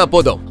பே பண்ணா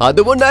போதும்.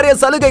 அதுவும் நிறைய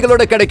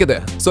சலுகைகளோட கிடைக்குது.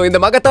 சோ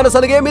இந்த மகத்தான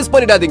சலுகையை மிஸ்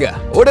பண்ணிடாதீங்க.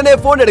 உடனே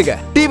போன் எடுங்க,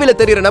 டிவில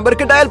தெரியுற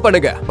நம்பருக்கு டயல்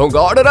பண்ணுங்க, உங்க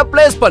ஆர்டரை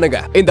பிளேஸ் பண்ணுங்க.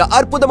 இந்த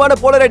அற்புதமான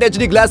Polaryte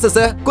HD glasses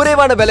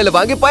குறைவான விலையில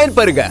வாங்கி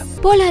பயன்பெறுங்க.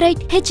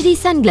 Polaryte HD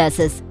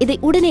sunglasses இதை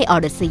உடனே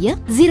ஆர்டர் செய்ய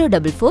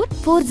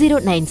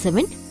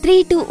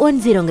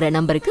 04440973210ங்கற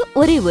நம்பருக்கு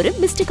ஒரே ஒரு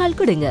மிஸ்டு கால்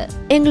கொடுங்க.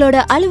 எங்களோட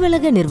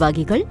அலுவலக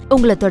நிர்வாகிகள்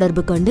உங்களை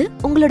தொடர்பு கொண்டு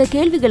உங்களோட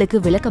கேள்விகளுக்கு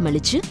விளக்கம்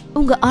அளிச்சு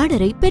உங்க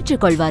ஆர்டரை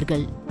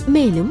பெற்றுக்கொள்வார்கள்.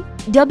 மேலும்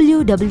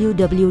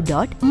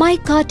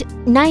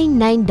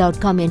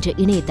www.mycart99.com என்ற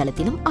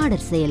இணையதளத்திலும்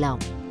ஆர்டர்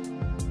செய்யலாம்.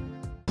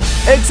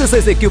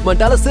 எக்ஸசைஸ்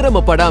எக்யூப்மெண்டால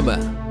சிரமப்படாம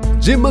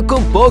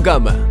ஜிம்முக்கும்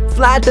போகாம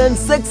ஃபிளாட் அண்ட்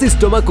செக்ஸி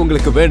ஸ்டொமக்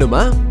உங்களுக்கு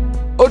வேணுமா?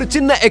 ஒரு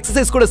சின்ன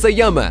எக்ஸசைஸ் கூட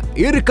செய்யாம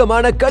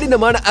இறுக்கமான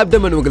கடினமான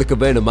அப்டமன் உங்களுக்கு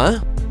வேணுமா?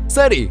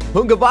 சரி,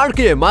 உங்க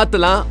வாழ்க்கையை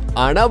மாத்தலாம்,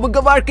 ஆனா உங்க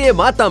வாழ்க்கையை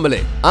மாத்தாமலே.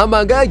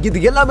 ஆமாங்க, இது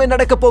எல்லாமே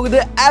நடக்க போகுது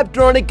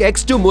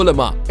Abtronicx2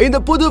 மூலமா. இந்த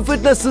புது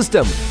ஃபிட்னஸ்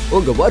சிஸ்டம்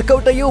உங்க ஒர்க்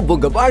அவுட்டையும்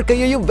உங்க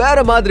வாழ்க்கையையும் வேற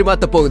மாதிரி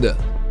மாத்த போகுது.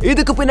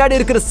 இதுக்கு பின்னாடி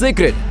இருக்கிற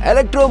சீக்ரெட்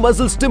எலக்ட்ரோ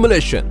மசில்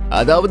ஸ்டிமுலேஷன்,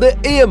 அதாவது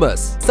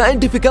EMS.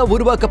 சயின்டிபிக்கா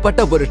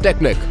உருவாக்கப்பட்ட ஒரு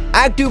டெக்னிக்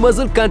ஆக்டிவ்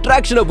மசில்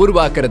கன்ட்ராக்ஷனை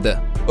உருவாக்குறது.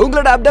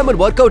 உங்களோட அப்டமன்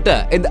ஒர்க் அவுட்ட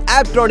இந்த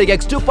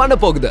Abtronicx2 பண்ண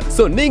போகுது.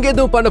 சோ நீங்க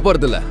எதுவும் பண்ண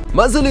போறது இல்ல.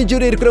 மசில்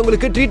இன்ஜுரி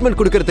இருக்கிறவங்களுக்கு ட்ரீட்மெண்ட்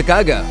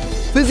கொடுக்கிறதுக்காக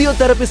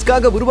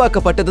பிசியோதெரபிஸ்ட்காக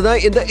உருவாக்கப்பட்டதுதான்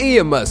இந்த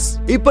EMS.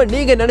 இப்ப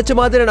நீங்க நினைச்ச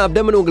மாதிரியான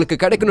அப்டமன் உங்களுக்கு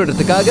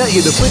கிடைக்கணும்ன்றதுக்காக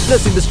இது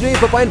ஃபிட்னஸ் இண்டஸ்ட்ரி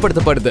இப்ப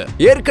பயன்படுத்தப்படுது.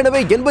 ஏற்கனவே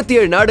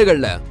 87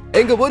 நாடுகள்ல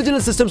எங்க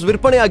ஒரிஜினல் சிஸ்டம்ஸ்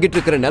விற்பனை ஆகிட்டு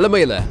இருக்கிற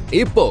நிலைமையில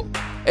இப்போ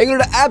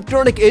எங்களோட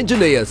Abtronic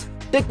இன்ஜினியர்ஸ்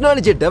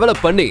டெக்னாலஜியை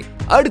டெவலப் பண்ணி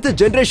அடுத்த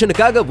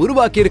ஜெனரேஷனுக்காக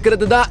உருவாக்கி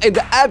இருக்கிறது தான் இந்த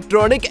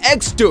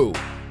Abtronicx2.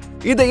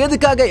 இதை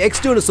எதுக்காக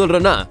X2னு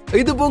சொல்றேன்னா,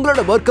 இது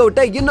உங்களோட ஒர்க்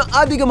அவுட்டை இன்னும்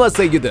அதிகமா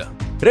செய்யுது.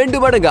 2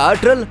 மடங்கு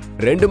ஆற்றல்,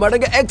 2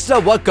 மடங்கு extra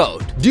work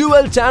out.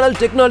 Dual channel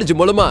technology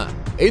மூலமா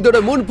இதோட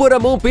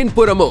முன்புறமும்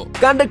பின்புறமும்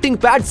கண்டக்டிங்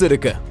பேட்ஸ்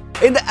இருக்கு.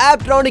 இந்த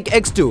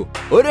Abtronicx2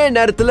 ஒரே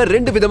நேரத்துல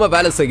 2 விதமா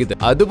வேலை செய்யுது,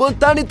 அதுவும்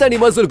தனித்தனி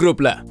மசில்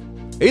குரூப்ல.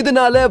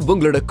 இதனால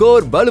உங்களோட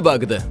கோர்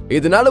வலுவாகுது.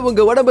 இதனால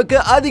உங்க உடம்புக்கு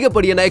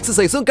அதிகப்படியான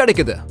எக்ஸசைஸும்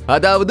கிடைக்குது.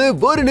 அதாவது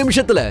ஒரு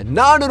நிமிஷத்துல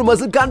 400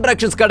 மசில்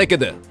கான்ட்ராக்ஷன்ஸ்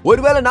கிடைக்குது.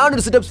 ஒருவேளை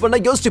 400 சிட்டப்ஸ் பண்ண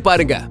யோசிச்சு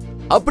பாருங்க.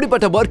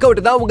 அப்படிப்பட்ட ஒர்க்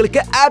அவுட் தான் உங்களுக்கு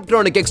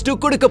Abtronicx2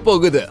 கொடுக்க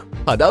போகுது.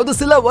 அதாவது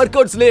சில ஒர்க்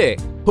அவுட்ஸ்லயே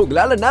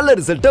உங்களால நல்ல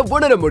ரிசல்ட்ட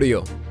உணர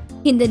முடியும்.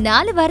 இந்த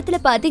 4 வாரத்துல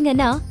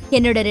பாத்தீங்கன்னா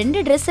என்னோட 2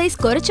 Dress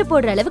சைஸ் குறைச்சு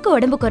போடுற அளவுக்கு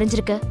உடம்பு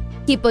குறைஞ்சிருக்கு.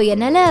 இப்போ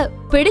என்னால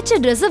பிடிச்ச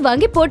Dress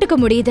வாங்கி போட்டுக்க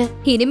முடியுது.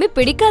 இனிமே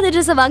பிடிக்காத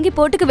Dress வாங்கி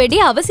போட்டுக்க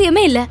வேண்டிய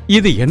அவசியமே இல்ல.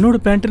 இது என்னோட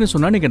பேண்ட்னு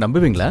சொன்னா நீங்க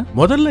நம்புவீங்களா?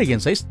 முதல்ல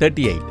என் சைஸ்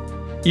 38,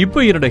 இப்போ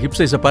என்னோட ஹிப்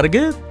சைஸ பாருங்க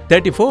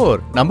 34.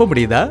 நம்ப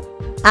முடியுதா?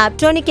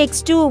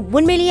 Abtronicx2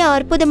 உண்மையிலேயே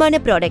அற்புதமான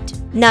ப்ராடக்ட்.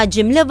 நான்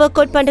ஜிம்ல ஒர்க்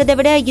அவுட் பண்றதை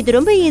விட இது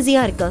ரொம்ப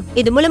ஈஸியா இருக்கு.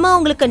 இது மூலமா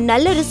உங்களுக்கு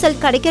நல்ல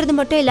ரிசல்ட் கிடைக்கிறது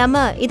மட்டும்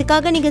இல்லாம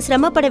இதுக்காக நீங்க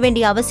சிரமப்பட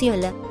வேண்டிய அவசியம்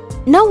இல்ல.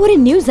 நான் ஒரு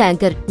நியூஸ்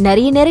ஆங்கர்.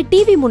 நிறைய நேரம்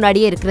டிவி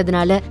முன்னாடியே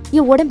இருக்கிறதுனால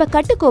என் உடம்ப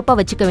கட்டுக்கோப்பா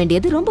வச்சுக்க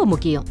வேண்டியது ரொம்ப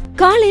முக்கியம்.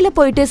 காலையில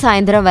போயிட்டு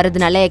சாயந்தரம்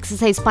வரதுனால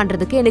எக்ஸசைஸ்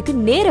பண்றதுக்கு எனக்கு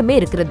நேரமே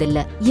இருக்கிறது இல்ல.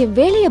 என்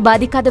வேலையை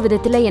பாதிக்காத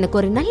விதத்துல எனக்கு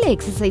ஒரு நல்ல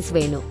எக்ஸசைஸ்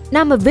வேணும்.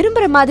 நாம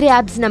விரும்புற மாதிரி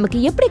ஆப்ஸ் நமக்கு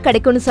எப்படி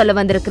கிடைக்கும்னு சொல்ல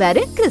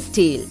வந்திருக்கிறாரு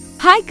கிறிஸ்டீல்.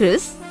 Hi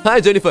Chris.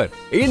 Hi Jennifer.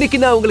 இன்னைக்கு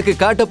நான் உங்களுக்கு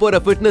காட்ட போற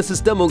ஃபிட்னஸ்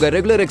சிஸ்டம் உங்க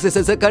ரெகுலர்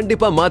எக்ஸசைஸை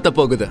கண்டிப்பா மாத்த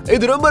போகுது.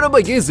 இது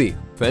ரொம்ப ஈஸி,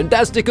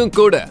 ஃபேண்டாஸ்டிக்கும்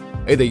கூட.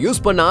 இதை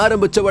யூஸ் பண்ண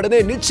ஆரம்பிச்ச உடனே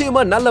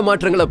நிச்சயமா நல்ல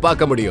மாற்றங்களை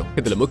பார்க்க முடியும்.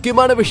 இதுல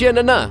முக்கியமான விஷயம்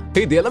என்னன்னா,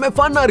 இது எல்லாமே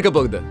ஃபன்னா இருக்க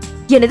போகுது.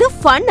 என்னது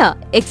ஃபன்னா?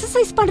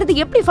 எக்ஸசைஸ் பண்றது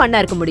எப்படி ஃபன்னா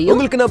இருக்க முடியும்?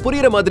 உங்களுக்கு நான்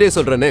புரியுற மாதிரியே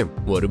சொல்றேனே.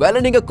 ஒருவேளை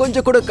நீங்க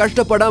கொஞ்சம் கூட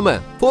கஷ்டப்படாம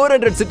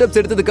 400 சிட்டப்ஸ்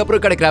எடுத்ததுக்கு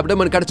அப்புறம் கிடைக்கிற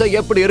அப்டமன் கிடைச்சா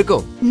எப்படி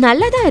இருக்கும்?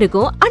 நல்லாதான்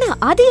இருக்கும். ஆனா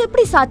அது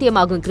எப்படி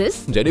சாத்தியமாகும் கிறிஸ்?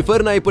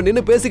 ஜெனிஃபர், நான் இப்ப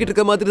நின்னு பேசிக்கிட்டு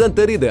இருக்க மாதிரி தான்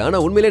தெரியுது. ஆனா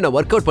உண்மையிலேயே நான்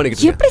ஒர்க் அவுட்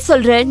பண்ணிக்கிட்டு இருக்கேன். எப்படி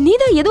சொல்ற? நீ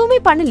தான் எதுவுமே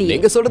பண்ணலையே.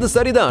 நீங்க சொல்றது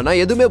சரிதான். நான்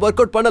எதுவுமே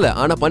ஒர்க் அவுட் பண்ணல,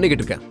 ஆனா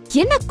பண்ணிக்கிட்டு இருக்கேன்.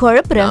 என்ன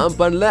குழப்பற? நான்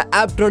பண்ணல,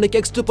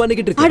 Abtronicx2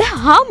 பண்ணிக்கிட்டு இருக்கேன். அட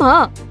ஆமா,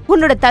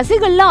 உன்னோட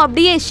தசைகள்லாம்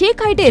அப்படியே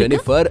ஷேக் ஆயிட்டே இருக்கு.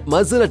 ஜெனிஃபர்,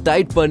 மசிலை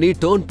டைட் பண்ணி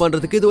டோன்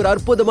பண்றதுக்கு இது ஒரு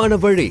அற்புதமான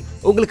வழி.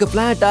 உங்களுக்கு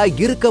பிளாட்டா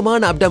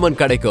இறுக்கமான அப்டமன்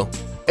கிடைக்கும்.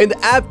 இந்த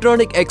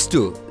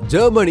Abtronicx2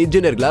 ஜெர்மன்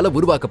இன்ஜினியர்களால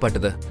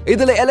உருவாக்கப்பட்டது.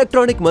 இதுல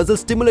எலக்ட்ரானிக் மசில்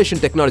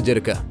ஸ்டிமுலேஷன் டெக்னாலஜி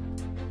இருக்கு.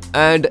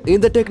 அண்ட்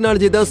இந்த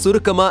டெக்னாலஜி தான்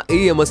சுருக்கமா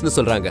EMSனு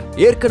சொல்றாங்க.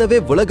 ஏற்கனவே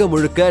உலகம்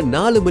முழுக்க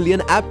 4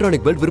 மில்லியன்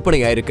Abtronic பெல்ட் விற்பனை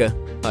ஆயிருக்கு.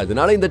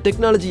 அதனால இந்த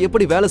டெக்னாலஜி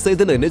எப்படி வேலை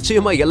செய்யுதுன்னு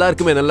நிச்சயமா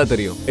எல்லாருக்குமே நல்லா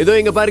தெரியும். இதோ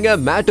இங்க பாருங்க,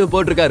 மேட்டும்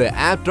போட்டிருக்காரு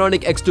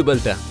Abtronicx2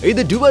 பெல்ட்.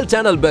 இது டுவல்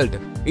சேனல் பெல்ட்.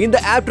 இந்த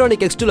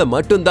Abtronicx2ல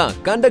மட்டும்தான்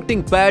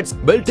கண்டக்டிங் பேட்ஸ்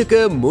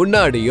பெல்ட்டுக்கு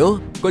முன்னாடியும்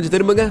கொஞ்சம்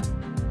திரும்புங்க.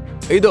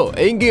 இதோ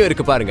எங்கேயும்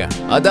இருக்கு பாருங்க.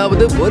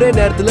 அதாவது ஒரே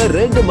நேரத்துல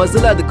 2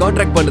 மசில் அது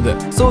கான்ட்ராக்ட் பண்ணுது.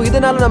 சோ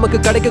இதனால நமக்கு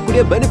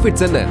கிடைக்கக்கூடிய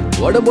பெனிஃபிட்ஸ் என்ன?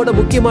 உடம்போட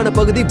முக்கியமான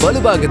பகுதி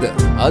வலுவாகுது,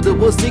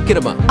 அதுவும்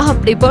சீக்கிரமா.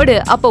 அப்படி போடு.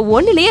 அப்ப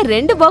ஒண்ணுலயே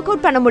 2 வொர்க்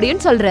அவுட் பண்ண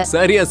முடியும்னு சொல்ற.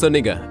 சரியா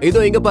சொன்னீங்க.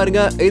 இதோ இங்க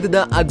பாருங்க,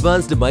 இதுதான்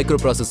அட்வான்ஸ்டு மைக்ரோ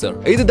ப்ராசஸர்.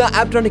 இதுதான்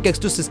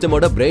Abtronicx2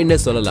 சிஸ்டமோட பிரெயின்னே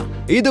சொல்லலாம்.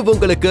 இது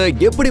உங்களுக்கு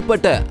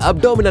எப்படிப்பட்ட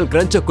அப்டாமினல்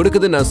கிரன்ச்ச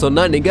கொடுக்குதுன்னு நான்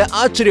சொன்னா நீங்க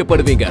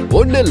ஆச்சரியப்படுவீங்க.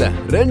 1 இல்ல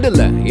 2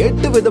 இல்ல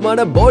 8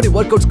 விதமான பாடி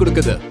ஒர்க் அவுட்ஸ்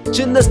கொடுக்குது.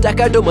 சின்ன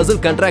ஸ்டாக்காட்டோ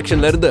மசில்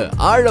கன்ட்ராக்ஷன்ல இருந்து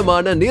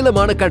ஆழமான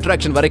நீளமான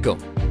கன்ட்ராக்ஷன் வரைக்கும்.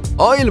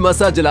 ஆயில்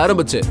மசாஜ்ல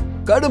ஆரம்பிச்சு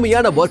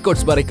கடுமையான ஒர்க்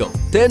அவுட்ஸ் வரைக்கும்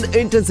 10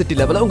 இன்டென்சிட்டி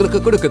லெவல உங்களுக்கு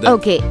கொடுக்குது.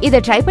 ஓகே,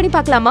 இத ட்ரை பண்ணி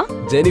பார்க்கலாமா?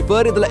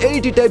 ஜெனிஃபர், இதுல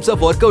 80 டைப்ஸ்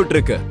ஆஃப் ஒர்க் அவுட்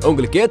இருக்கு.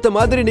 உங்களுக்கு ஏத்த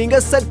மாதிரி நீங்க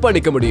செட்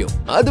பண்ணிக்க முடியும்.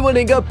 அதுவும்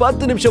நீங்க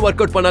 10 நிமிஷம்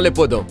ஒர்க் அவுட் பண்ணாலே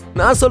போதும்.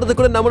 நான் சொல்றது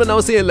கூட நம்பணும்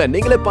அவசியம் இல்ல,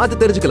 நீங்களே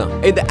பார்த்து தெரிஞ்சுக்கலாம்.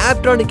 இந்த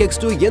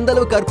Abtronicx2 எந்த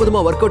அளவுக்கு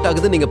அற்புதமா ஒர்க் அவுட்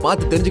ஆகுது நீங்க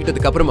பார்த்து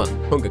தெரிஞ்சுக்கிட்டதுக்கு அப்புறமா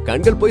உங்க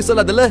கண்கள் போய்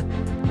சொல்லாதல்ல.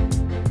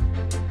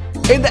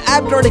 இந்த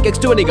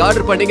Abtronicx2 நீங்க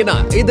ஆர்டர் பண்ணீங்கன்னா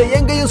இதை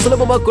எங்கேயும்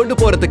சுலபமா கொண்டு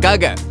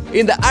போறதுக்காக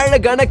இந்த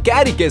அழகான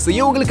கேரி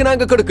கேஸையும் உங்களுக்கு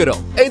நாங்க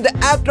கொடுக்கிறோம். இந்த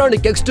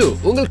Abtronicx2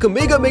 உங்களுக்கு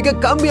மிக மிக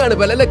கம்மியான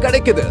விலையில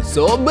கிடைக்குது.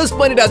 சோ மிஸ்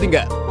பண்ணிடாதீங்க.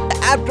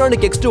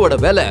 Abtronicx2 ஓட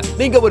விலை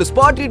நீங்க ஒரு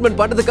ஸ்பாட் ட்ரீட்மெண்ட்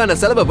பண்றதுக்கான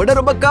செலவை விட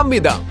ரொம்ப கம்மி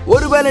தான்.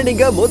 ஒருவேளை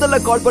நீங்க முதல்ல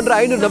கால் பண்ற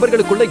 500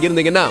 நபர்களுக்குள்ள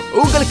இருந்தீங்கன்னா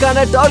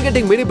உங்களுக்கான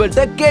டார்கெட்டிங் மினி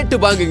பெல்ட்டை கேட்டு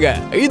வாங்குங்க.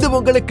 இது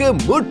உங்களுக்கு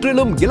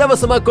முற்றிலும்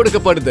இலவசமா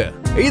கொடுக்கப்படுது.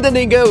 இத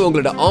நீங்க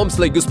உங்களோட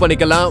ஆர்ம்ஸ்ல யூஸ்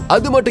பண்ணிக்கலாம்.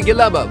 அது மட்டும்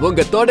இல்லாம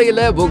உங்க தொடையில,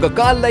 உங்க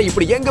கால்ல,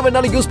 இப்படி எங்க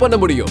வேணாலும் யூஸ் பண்ண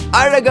முடியும்.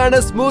 அழகான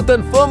ஸ்மூத்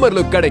அண்ட் ஃபர்மர்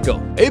லுக் கிடைக்கும்.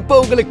 இப்போ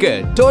உங்களுக்கு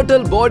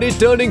டோட்டல் பாடி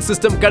டர்னிங்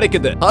சிஸ்டம்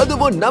கிடைக்குது.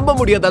 அதுவும் நம்ப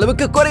முடியாத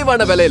அளவுக்கு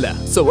குறைவான விலையில.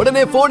 சோ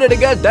உடனே போன்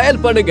எடுங்க,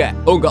 டயல் பண்ணுங்க,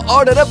 உங்க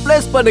ஆர்டரை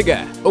பிளேஸ் பண்ணுங்க.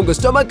 உங்க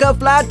ஸ்டொமக்க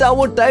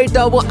பிளாட்டாவும்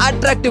டைட்டாவும்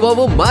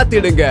அட்ராக்டிவாவும்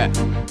மாத்திடுங்க.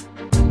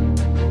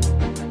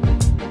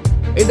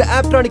 இந்த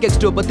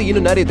Abtronicx2 பத்தி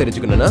இன்னும் நிறைய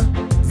தெரிஞ்சுக்கணும்னா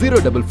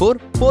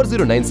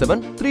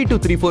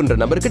 04440973234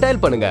 நம்பருக்கு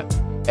டயல் பண்ணுங்க.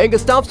 எங்க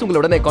ஸ்டாஃப்ஸ் உங்களை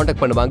உடனே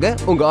காண்டாக்ட் பண்ணுவாங்க,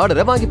 உங்க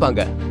ஆர்டரை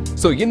வாங்கிப்பாங்க.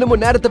 சோ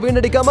இன்னமும் நேரத்தை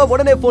வீணடிக்காம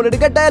உடனே போன்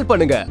எடுக்க டயல்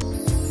பண்ணுங்க.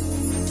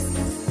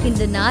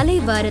 இந்த 4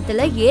 வாரத்துல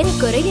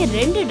ஏறக்குறைய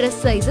 2 Dress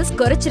சைஸஸ்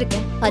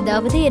குறைச்சிருக்கேன்.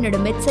 அதாவது என்னோட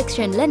மிட்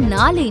செக்ஷன்ல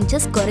 4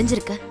 இன்ச்சஸ்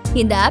குறைஞ்சிருக்கு.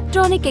 இந்த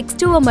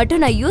Abtronicx2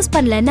 மட்டும் நான் யூஸ்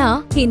பண்ணலன்னா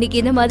இன்னைக்கு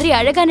இந்த மாதிரி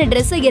அழகான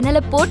Dress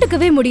என்னால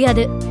போட்டுக்கவே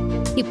முடியாது.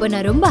 இப்போ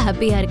நான் ரொம்ப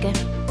ஹாப்பியா இருக்கேன்.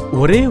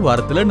 ஒரே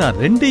வாரத்துல நான்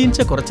 2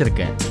 இன்ச்சை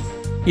குறைச்சிருக்கேன்.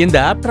 இந்த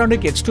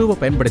Abtronicx2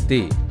 பயன்படுத்தி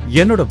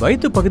என்னோட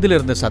வயிற்று பகுதியில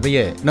இருந்த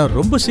சதையை நான்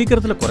ரொம்ப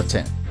சீக்கிரத்துல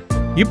குறைச்சேன்.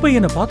 இப்ப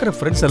என்ன பாக்குற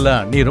ஃப்ரெண்ட்ஸ்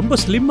எல்லாம் நீ ரொம்ப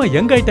ஸ்லிம்மா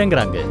யங்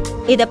ஆயிட்டேங்கறாங்க.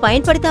 இத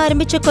பயன்படுத்த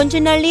ஆரம்பிச்ச கொஞ்ச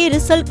நாள்லயே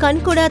ரிசல்ட்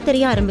கண்கூடா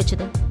தெரிய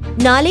ஆரம்பிச்சது.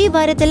 4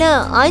 வாரத்துல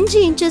 5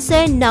 இன்ச்சஸ்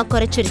நான்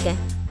குறைச்சிருக்கேன்.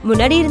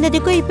 முன்னாடி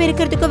இருந்ததுக்கும் இப்ப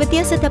இருக்கிறதுக்கும்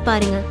வித்தியாசத்தை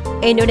பாருங்க.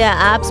 என்னோட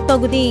ஆப்ஸ்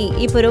பகுதி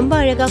இப்ப ரொம்ப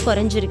அழகா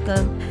குறைஞ்சிருக்கு.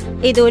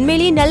 இது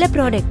உண்மையிலேயே நல்ல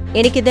ப்ராடக்ட்.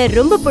 எனக்கு இத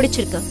ரொம்ப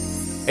பிடிச்சிருக்கு.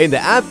 இந்த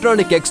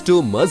Abtronicx2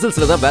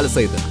 மசில்ஸ்ல தான் வேலை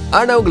செய்யுது.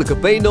 ஆனா உங்களுக்கு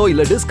பெயினோ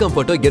இல்ல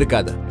டிஸ்கம்ஃபர்ட்டோ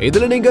இருக்காது.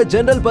 இதுல நீங்க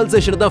ஜெனரல்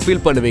பல்சேஷன் தான்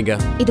ஃபீல் பண்ணுவீங்க.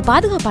 இது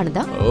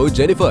பாதுகாப்பானதா? ஓ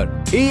ஜெனிஃபர்,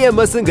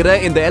 EMSங்கற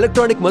இந்த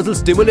எலக்ட்ரானிக் மசில்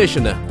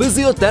ஸ்டிமுலேஷன்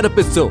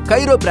பிசியோதெரபிஸ்டும்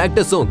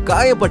கைரோபிராக்டர்ஸும்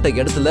காயப்பட்ட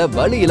இடத்துல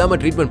வலி இல்லாம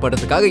ட்ரீட்மெண்ட்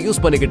பண்றதுக்காக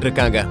யூஸ் பண்ணிக்கிட்டு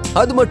இருக்காங்க.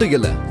 அது மட்டும்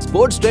இல்ல,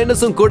 ஸ்போர்ட்ஸ்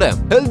ட்ரெய்னர்ஸும் கூட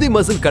ஹெல்தி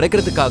மசில்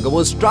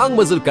கிடைக்கிறதுக்காகவும் ஸ்ட்ராங்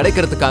மசில்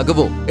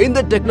கிடைக்கிறதுக்காகவும் இந்த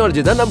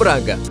டெக்னாலஜி தான்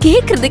நம்புறாங்க.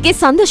 கேக்குறதுக்கே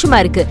சந்தோஷமா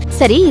இருக்கு.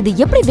 சரி, இது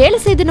எப்படி வேலை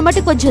செய்யுதுன்னு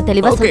மட்டும் கொஞ்சம்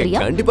தெளிவா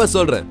சொல்றியா? கண்டிப்பா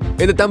சொல்றேன்.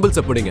 இந்த தம்பிள்ஸ்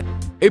பிடிங்க.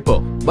 இப்போ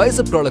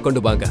பைசெப் ரோல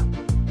கொண்டு வாங்க.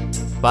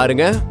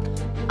 பாருங்க.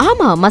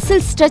 ஆமா,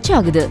 மசில் ஸ்ட்ரெச்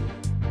ஆகுது.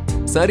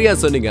 சரியா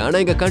சொன்னீங்க. ஆனா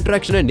இங்க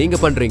கான்ட்ராக்ஷனை நீங்க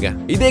பண்றீங்க.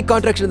 இதே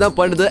கான்ட்ராக்ஷன் தான்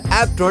பண்ணுது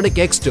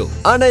Abtronicx2.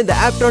 ஆனா இந்த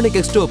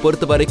Abtronicx2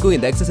 பொறுத்த வரைக்கும்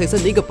இந்த எக்ஸசைஸை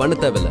நீங்க பண்ண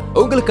தேவையில்ல.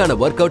 உங்களுக்கான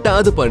ஒர்க் அவுட்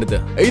அது பண்ணுது.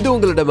 இது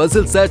உங்களோட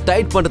மசில்ஸை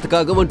டைட்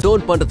பண்றதுக்காகவும்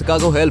டோன்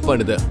பண்றதுக்காகவும் ஹெல்ப்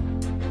பண்ணுது.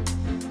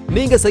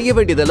 நீங்க செய்ய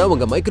வேண்டியதெல்லாம்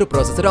உங்க மைக்ரோ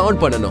ப்ராசஸரை ஆன்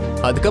பண்ணணும்.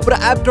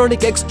 அதுக்கப்புறம்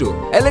Abtronicx2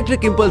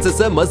 எலக்ட்ரிக்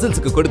இம்பல்சஸை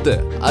மசில்ஸ்க்கு கொடுத்து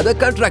அதை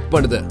கான்ட்ராக்ட்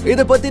பண்ணுது.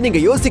 இத பத்தி நீங்க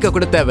யோசிக்க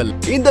கூட தேவையில்லை.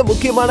 இந்த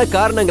முக்கியமான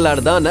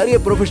காரணங்களால தான் நிறைய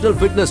ப்ரொஃபஷனல்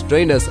ஃபிட்னஸ்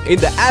ட்ரெய்னர்ஸ்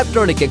இந்த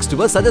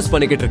Abtronicx2 சஜஸ்ட்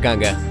பண்ணிக்கிட்டு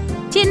இருக்காங்க.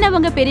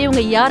 சின்னவங்க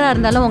பெரியவங்க யாரா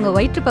இருந்தாலும் உங்க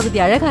வயிற்று பகுதி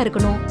அழகா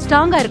இருக்கணும்,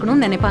 ஸ்ட்ராங்கா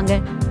இருக்கணும்னு நினைப்பாங்க.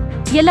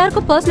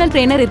 எல்லாருக்கும் பர்சனல்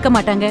ட்ரெய்னர் இருக்க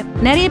மாட்டாங்க.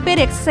 நிறைய பேர்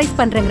எக்ஸசைஸ்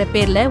பண்றங்கிற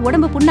பேர்ல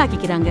உடம்பு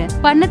புண்ணாக்கிக்கிறாங்க.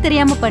 பண்ண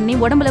தெரியாம பண்ணி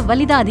உடம்புல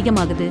வலிதான்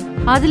அதிகமாகுது.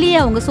 அதுலயே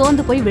அவங்க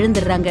சோர்ந்து போய்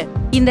விழுந்துடுறாங்க.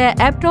 இந்த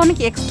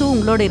Abtronicx2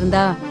 உங்களோட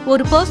இருந்தா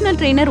ஒரு பர்சனல்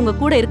ட்ரெய்னர் உங்க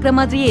கூட இருக்கிற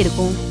மாதிரியே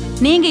இருக்கும்.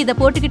 நீங்க இத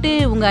போட்டுக்கிட்டு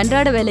உங்க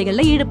அன்றாட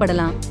வேலைகள்ல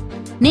ஈடுபடலாம்.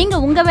 நீங்க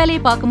உங்க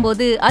வேலையை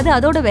பார்க்கும்போது அது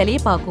அதோட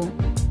வேலையை பார்க்கும்.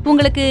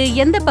 உங்களுக்கு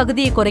எந்த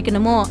பகுதியை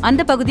குறைக்கணுமோ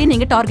அந்த பகுதியை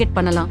நீங்க டார்கெட்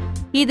பண்ணலாம்.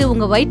 இது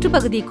உங்க வயிற்று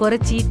பகுதியை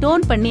குறைச்சி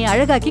டோன் பண்ணி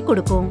அழகாக்கி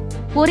கொடுக்கும்.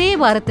 ஒரே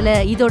வாரத்துல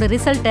இதோட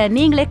ரிசல்ட்டை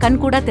நீங்களே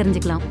கண்கூடா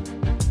தெரிஞ்சுக்கலாம்.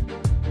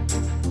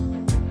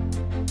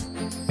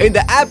 இந்த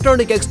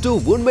Abtronicx2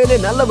 உண்மையிலே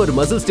நல்ல ஒரு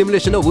மசில்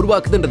ஸ்டிமுலேஷனை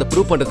உருவாக்குதுன்றதை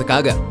ப்ரூவ்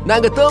பண்றதுக்காக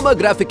நாங்க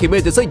தெர்மோகிராஃபிக்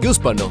இமேஜஸை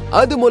யூஸ் பண்ணோம்.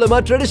 அது மூலமா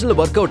ட்ரெடிஷனல்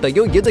ஒர்க்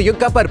அவுட்டையும் இதையும்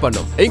கம்பேர்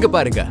பண்ணோம். இங்க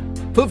பாருங்க,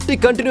 50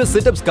 கண்டினியூஸ்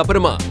சிட்டப்ஸ்க்கு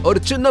அப்புறமா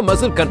ஒரு சின்ன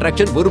மசில்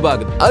கன்ட்ராக்ஷன்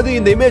உருவாகுது. அது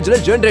இந்த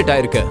இமேஜ்ல ஜெனரேட்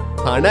ஆயிருக்கு.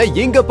 ஆனா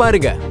இங்க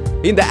பாருங்க,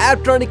 இந்த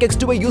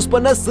Abtronicx2 யூஸ்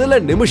பண்ண சில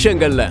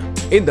நிமிஷங்கள்ல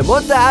இந்த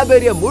மொத்த ஆப்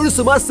ஏரியா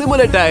முழுசுமா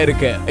சிமுலேட்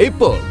ஆயிருக்கு.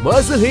 இப்போ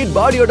மசில் ஹீட்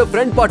பாடியோட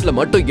ஃப்ரண்ட் பார்ட்ல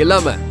மட்டும்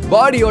இல்லாம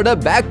பாடியோட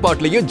பேக்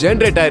பார்ட்லயும்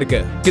ஜெனரேட் ஆயிருக்கு.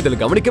 இதுல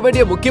கவனிக்க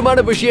வேண்டிய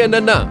முக்கியமான விஷயம்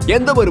என்னன்னா,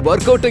 எந்த ஒரு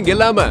ஒர்க் அவுட்டும்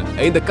இல்லாம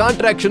இந்த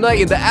கான்ட்ராக்ஷனை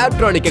இந்த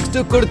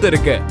Abtronicx2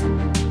 கொடுத்திருக்கு.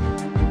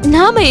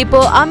 நாம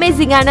இப்போ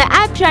அமேசிங்கான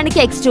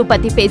Abtronicx2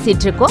 பத்தி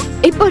பேசிட்டு இருக்கோம்.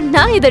 இப்போ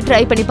நான் இத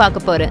ட்ரை பண்ணி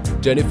பார்க்க போறேன்.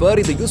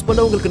 ஜெனிஃபர், இதை யூஸ் பண்ண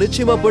உங்களுக்கு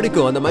நிச்சயமா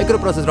பிடிக்கும். அந்த மைக்ரோ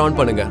ப்ராசஸர் ஆன்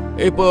பண்ணுங்க.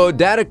 இப்போ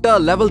டைரக்டா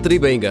லெவல்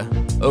 3 வைங்க.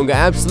 உங்க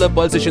ஆப்ஸ்ல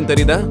பல்சேஷன்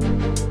தெரியுதா?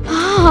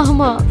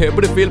 ஆமா.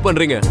 எப்படி ஃபீல்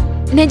பண்றீங்க?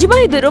 நிஜமா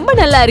இது ரொம்ப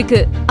நல்லா இருக்கு.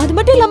 அது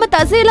மட்டும் இல்லாம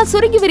தசையெல்லாம்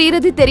சுருங்கி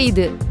விரிகிறது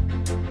தெரியுது.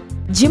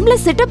 ஜிம்ல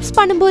சிட்டப்ஸ்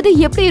பண்ணும்போது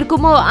எப்படி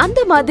இருக்குமோ அந்த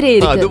மாதிரி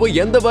இருக்கு. அதுவும்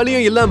எந்த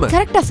வலியும் இல்லாம.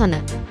 கரெக்ட்டா சொன்ன.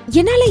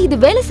 என்னால இது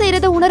வேலை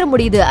செய்யறத உணர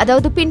முடியுது.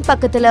 அதாவது பின்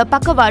பக்கத்துல,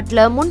 பக்கவாட்டுல,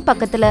 முன்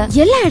பக்கத்துல,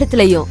 எல்லா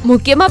இடத்துலயும்.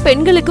 முக்கியமா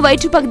பெண்களுக்கு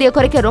வயிற்று பகுதியை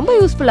குறைக்க ரொம்ப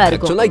யூஸ்ஃபுல்லா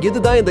இருக்கும். ஆக்சுவலா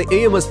இதுதான் இந்த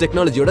AMS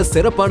டெக்னாலஜியோட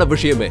சிறப்பான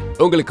விஷயமே.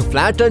 உங்களுக்கு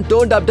ஃபிளாட் அண்ட்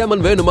டோன்ட்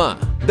அப்டாமன் வேணுமா?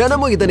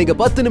 தினமும் இதை நீங்க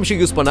 10 நிமிஷம்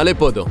யூஸ் பண்ணாலே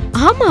போதும்.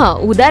 ஆமா,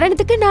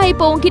 உதாரணத்துக்கு நான்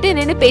இப்போ உன்கிட்ட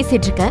நின்னு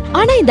பேசிட்டு இருக்கேன்.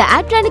 ஆனா இந்த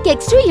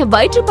Abtronicx2 என்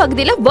வயிற்று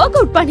பகுதியில வொர்க்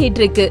அவுட்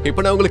பண்ணிட்டு இருக்கு. இப்போ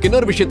நான் உங்களுக்கு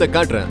இன்னொரு விஷயத்தை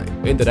காட்டுறேன்.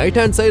 இந்த ரைட்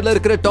ஹேண்ட் சைடுல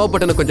இருக்கிற டாப்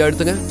பட்டனை கொஞ்சம்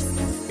அழுத்துங்க.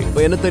 இப்போ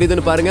என்ன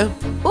தெரியுதுன்னு பாருங்க.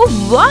 ஓ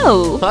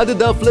வாவ்,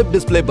 அதுதான் ஃபிளிப்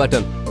டிஸ்ப்ளே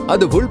பட்டன்.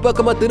 அது உள்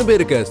பக்கமா திரும்பி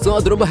இருக்கு. சோ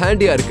அது ரொம்ப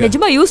ஹேண்டியா இருக்கு.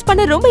 நிஜமா யூஸ்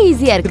பண்ண ரொம்ப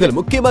ஈஸியா இருக்கு. இதுல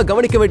முக்கியமா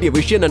கவனிக்க வேண்டிய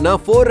விஷயம் என்னன்னா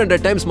 400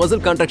 டைம்ஸ்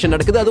மசில் கான்ட்ராக்ஷன்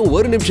நடக்குது, அதுவும்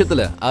ஒரு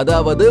நிமிஷத்துல.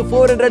 அதாவது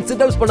 400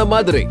 சிட் அப்ஸ் பண்ண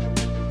மாதிரி.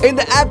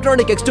 இந்த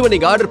Abtronicx2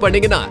 நீங்க ஆர்டர்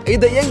பண்ணீங்கன்னா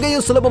இதை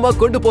எங்கேயும் சுலபமா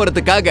கொண்டு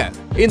போறதுக்காக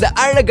இந்த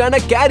அழகான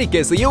கேரி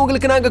கேஸையும்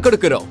உங்களுக்கு நாங்க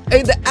கொடுக்கிறோம்.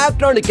 இந்த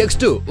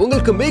Abtronicx2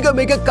 உங்களுக்கு மிக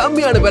மிக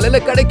கம்மியான விலையில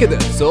கிடைக்குது.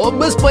 சோ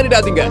மிஸ்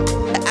பண்ணிடாதீங்க.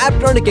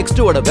 Abtronicx2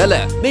 ஓட விலை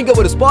நீங்க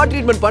ஒரு ஸ்பாட்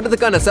ட்ரீட்மெண்ட்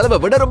பண்றதுக்கான செலவை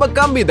விட ரொம்ப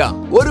கம்மி தான்.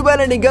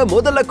 ஒருவேளை நீங்க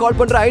முதல்ல கால்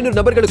பண்ற 500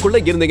 நபர்களுக்குள்ள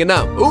இருந்தீங்கன்னா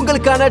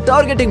உங்களுக்கான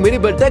டார்கெட்டிங் மினி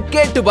பெல்ட்டை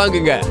கேட்டு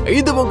வாங்குங்க.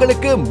 இது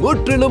உங்களுக்கு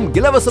முற்றிலும்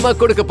இலவசமா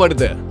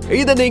கொடுக்கப்படுது.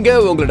 இதை நீங்க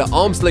உங்களோட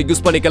ஆர்ம்ஸ்ல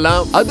யூஸ்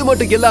பண்ணிக்கலாம். அது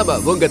மட்டும் இல்லாம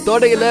உங்க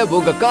தொடையில,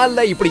 உங்க கால்ல,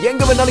 இப்படி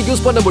எங்க வேணாலும்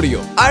யூஸ் பண்ண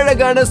முடியும்.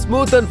 அழகான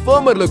ஸ்மூத் அண்ட்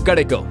ஃபர்மர் லுக்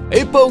கிடைக்கும்.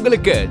 இப்போ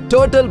உங்களுக்கு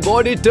டோட்டல்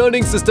பாடி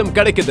டர்னிங் சிஸ்டம்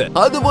கிடைக்குது.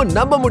 அதுவும்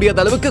நம்ப முடியாத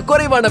அளவுக்கு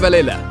குறைவான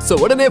விலையில. சோ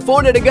உடனே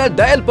போன் எடுங்க,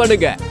 டயல்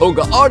பண்ணுங்க, உங்க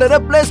ஆர்டரை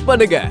பிளேஸ்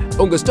பண்ணுங்க.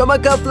 உங்க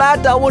ஸ்டொமக்க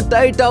பிளாட்டாவும்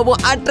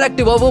டைட்டாவும்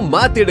அட்ராக்டிவாவும்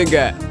மாத்திடுங்க.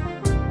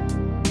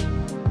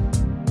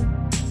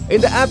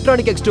 இந்த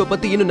Abtronicx2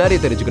 பத்தி இன்னும் நிறைய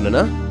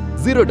தெரிஞ்சுக்கணும்னா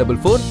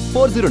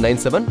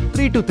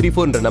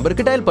 04440973234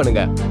 நம்பருக்கு டயல்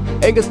பண்ணுங்க.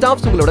 எங்க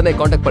ஸ்டாஃப்ஸ் உங்களை உடனே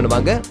காண்டாக்ட்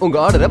பண்ணுவாங்க, உங்க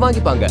ஆர்டரை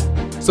வாங்கிப்பாங்க.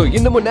 சோ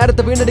இன்னமும்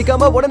நேரத்தை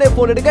வீணடிக்காம உடனே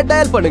போன் எடுக்க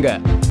டயல் பண்ணுங்க.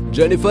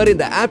 ஜெனிஃபர்,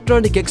 இந்த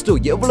Abtronicx2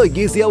 எவ்வளவு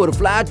ஈஸியா ஒரு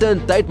ஃபிளாட்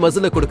அண்ட் டைட்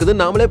மசிலை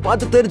கொடுக்குதுன்னு நாமளே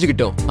பார்த்து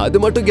தெரிஞ்சுக்கிட்டோம். அது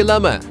மட்டும்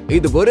இல்லாம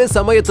இது ஒரே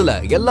சமயத்துல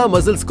எல்லா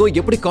மசில்ஸ்க்கும்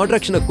எப்படி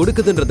கான்ட்ராக்ஷனை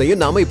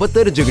கொடுக்குதுன்றதையும் நாம இப்ப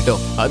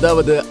தெரிஞ்சுக்கிட்டோம்.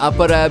 அதாவது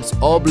அப்பர் ஆப்ஸ்,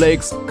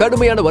 ஆப்ளிக்ஸ்,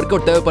 கடுமையான ஒர்க்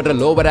அவுட் தேவைப்படுற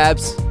லோவர்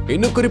ஆப்ஸ்,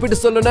 இன்னும் குறிப்பிட்டு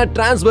சொல்லணும்னா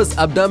டிரான்ஸ்வர்ஸ்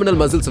அப்டாமினல்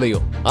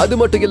மசில்ஸ்லயும், அது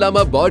மட்டும்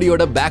இல்லாம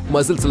பாடியோட பேக்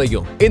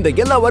மசில்ஸ்லயும் இந்த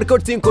எல்லா ஒர்க்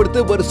அவுட்ஸையும் கொடுத்து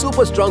ஒரு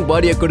சூப்பர் ஸ்ட்ராங்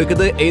பாடியை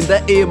கொடுக்குது இந்த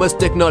AMS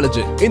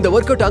டெக்னாலஜி. இந்த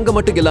ஒர்க் அவுட் அங்க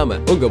மட்டும் இல்லாம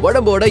உங்க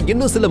உடம்போட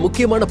இன்னும் சில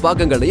முக்கியமான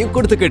பாகங்களையும்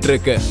கொடுத்துக்கிட்டு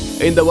இருக்கு.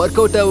 இந்த ஒர்க்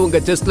அவுட்டை உங்க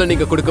செஸ்ட்ல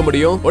நீங்க கொடுக்க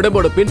முடியும்,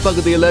 உடம்போட பின்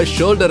பகுதியில,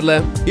 ஷோல்டர்ல,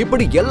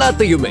 இப்படி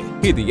எல்லாத்தையுமே.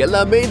 இது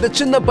எல்லாமே இந்த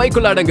சின்ன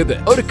பைக்குள்ள அடங்குது.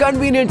 ஒரு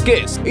கன்வீனியன்ட்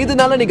கேஸ்.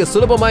 இதனால நீங்க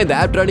சுலபமா இந்த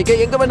Abtronicஐ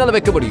எங்க வேணாலும்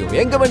வைக்க முடியும்,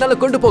 எங்க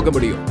வேணாலும் கொண்டு போக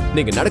முடியும்.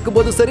 நீங்க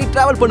நடக்கும்போது சரி,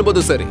 டிராவல்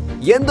பண்ணும்போது சரி,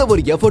 எந்த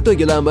ஒரு எஃபர்ட்டும்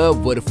இல்லாம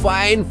ஒரு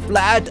ஃபைன்,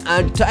 ஃபிளாட்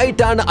அண்ட்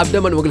டைட்டான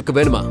அப்டமன் உங்களுக்கு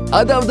வேணுமா?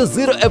 அதாவது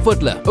 0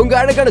 எஃபர்ட்ல உங்க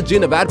அழகான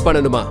ஜீனை வேர்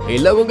பண்ணணுமா?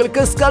 இல்ல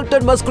உங்களுக்கு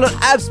ஸ்கல்ப்டட் மஸ்குலர்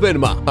ஆப்ஸ்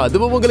வேணுமா?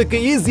 அதுவும் உங்களுக்கு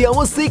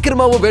ஈஸியாவும்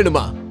சீக்கிரமாவும்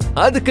வேணுமா?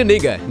 அதுக்கு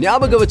நீங்க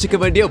ஞாபகம் வச்சுக்க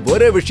வேண்டிய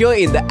ஒரே விஷயம்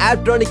இந்த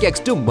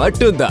Abtronicx2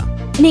 மட்டும்தான்.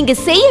 நீங்க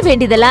செய்ய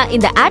வேண்டியதெல்லாம்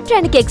இந்த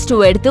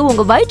Abtronicx2 எடுத்து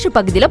உங்க வயிற்று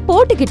பகுதியில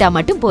போட்டுக்கிட்டா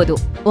மட்டும்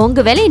போதும். உங்க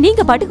வேலையை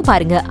நீங்க பாட்டுக்கு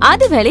பாருங்க,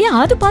 அது வேலையை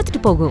அது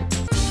பார்த்துட்டு போகும்.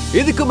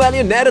 இதுக்கு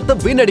மேலே நேரத்தை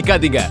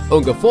வீணடிக்காதீங்க.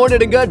 உங்க போன்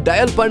எடுங்க,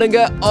 டயல் பண்ணுங்க,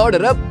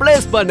 ஆர்டரை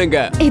பிளேஸ் பண்ணுங்க.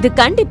 இது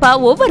கண்டிப்பா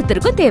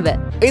ஒவ்வொருத்தருக்கும் தேவை.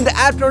 இந்த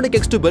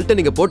Abtronicx2 பெல்ட்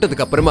நீங்க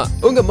போட்டதுக்கு அப்புறமா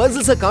உங்க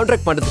மசில்ஸை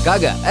கான்ட்ராக்ட்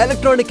பண்றதுக்காக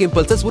எலக்ட்ரானிக்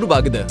இம்பல்சஸ்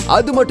உருவாகுது.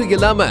 அது மட்டும்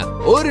இல்லாம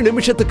ஒரு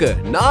நிமிஷத்துக்கு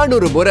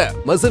 400 முறை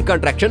மசில்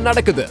கான்ட்ராக்ஷன்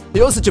நடக்குது.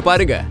 யோசிச்சு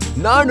பாருங்க,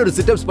 400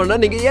 சிட்-அப்ஸ் பண்ணா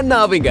நீங்க என்ன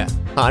ஆவீங்க?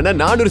 ஆனா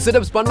 400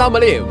 சிட்-அப்ஸ்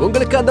பண்ணாமலே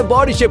உங்களுக்கு அந்த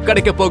பாடி ஷேப்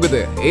கிடைக்க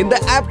போகுது. இந்த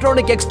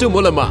Abtronicx2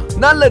 மூலமா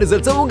நல்ல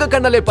ரிசல்ட்ஸ் உங்க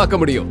கண்ணாலே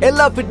பார்க்க முடியும்.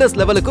 எல்லா ஃபிட்னஸ்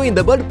லெவலுக்கும்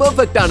இந்த பெல்ட்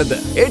பெர்ஃபெக்ட் ஆனது.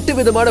 8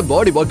 விதமான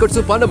பாடி ஒர்க்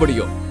அவுட்ஸ் பண்ண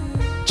முடியும்.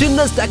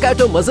 சின்ன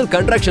ஸ்டாக்காட்டோ மசில்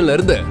கன்ட்ராக்ஷன்ல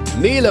இருந்து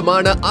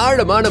நீளமான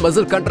ஆழமான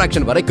மசில்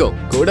கன்ட்ராக்ஷன் வரைக்கும்,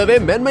 கூடவே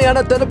மென்மையான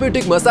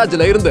தெரபியூட்டிக்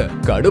மசாஜ்ல இருந்து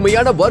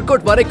கடுமையான ஒர்க்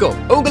அவுட் வரைக்கும்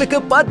உங்களுக்கு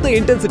 10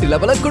 இன்டென்சிட்டி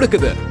லெவல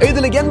கொடுக்குது.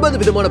 இதுல 80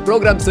 விதமான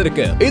ப்ரோக்ராம்ஸ்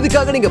இருக்கு.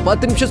 இதுக்காக நீங்க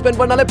 10 நிமிஷம்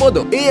ஸ்பெண்ட் பண்ணாலே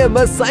போதும்.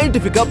 AMS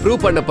சயின்டிபிக்கா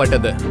ப்ரூவ்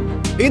பண்ணப்பட்டது.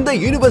 இந்த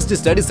யூனிவர்சிட்டி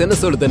ஸ்டடிஸ் என்ன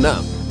சொல்லுதுன்னா,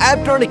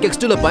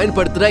 Abtronicx2ல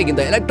பயன்படுத்துற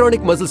இந்த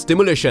எலக்ட்ரானிக் மசில்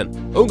ஸ்டிமுலேஷன்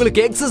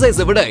உங்களுக்கு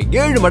எக்ஸசைஸை விட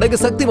 7 மடங்கு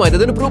சக்தி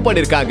வாய்ந்ததுன்னு ப்ரூவ்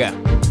பண்ணிருக்காங்க.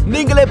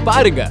 நீங்களே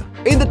பாருங்க.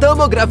 இந்த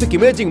தெர்மோகிராஃபிக்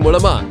இமேஜிங்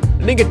மூலமா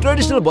நீங்க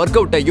ட்ரெடிஷனல் ஒர்க்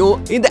அவுட்டையும்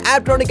இந்த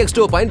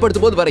Abtronicx2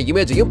 பயன்படுத்தும் போது வர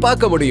இமேஜையும்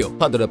பார்க்க முடியும்.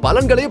 அதோட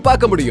பலன்களையும்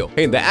பார்க்க முடியும்.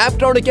 இந்த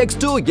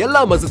Abtronicx2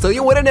 எல்லா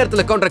மசில்ஸையும் ஒரே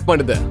நேரத்துல கான்ட்ராக்ட்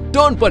பண்ணுது,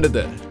 டோன்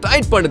பண்ணுது,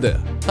 டைட் பண்ணுது,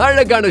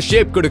 அழகான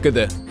ஷேப்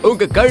கொடுக்குது.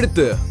 உங்க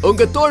கழுத்து,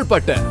 உங்க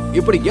தோள்பட்டை,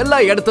 இப்படி எல்லா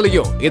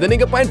இடத்துலயும் இதை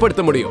நீங்க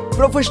பயன்படுத்த முடியும்.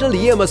 ப்ரொஃபஷனல்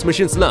EMS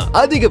மிஷின்ஸ்லாம்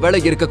அதிக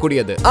விலை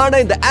இருக்கக்கூடியது. ஆனா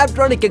இந்த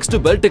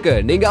Abtronicx2 பெல்ட்டுக்கு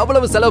நீங்க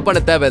அவ்வளவு செலவு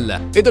பண்ண தேவையில்லை.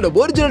 இதோட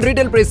ஒரிஜினல்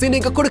ரீட்டைல் பிரைஸ்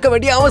நீங்க கொடுக்க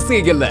வேண்டிய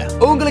அவசியம் இல்ல.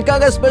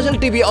 உங்களுக்காக ஸ்பெஷல்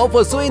டிவி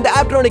ஆஃபர்ஸும் இந்த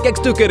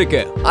Abtronicx2க்கு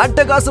இருக்கு.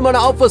 அட்டகாசமான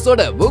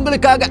ஆஃபர்ஸோட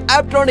உங்களுக்காக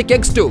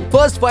Abtronicx2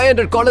 ஃபர்ஸ்ட்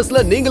 500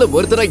 காலர்ஸ்ல நீங்களும்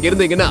ஒருத்தரா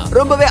இருந்தீங்கன்னா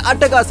ரொம்பவே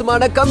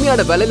அட்டகாசமான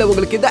கம்மியான விலையில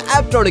உங்களுக்கு இந்த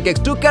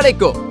Abtronicx2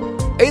 கிடைக்கும்.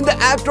 இந்த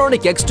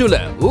Abtronicx2ல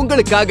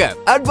உங்களுக்காக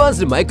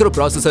அட்வான்ஸ்ட் மைக்ரோ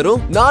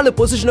ப்ராசஸரும் 4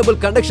 பொசிஷனபிள்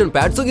கண்டக்ஷன்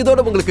பேட்ஸும் இதோட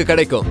உங்களுக்கு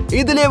கிடைக்கும்.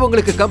 இதுலயே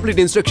உங்களுக்கு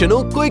கம்ப்ளீட்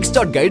இன்ஸ்ட்ரக்ஷனும் குயிக்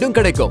ஸ்டார்ட் கைடும்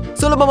கிடைக்கும்.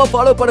 சுலபமா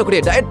ஃபாலோ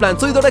பண்ணக்கூடிய டயட்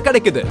பிளான்ஸும் இதோட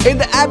கிடைக்குது.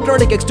 இந்த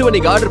Abtronicx2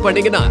 நீங்க ஆர்டர்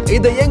பண்ணீங்கன்னா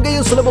இதை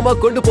எங்கேயும் சுலபமா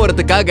கொண்டு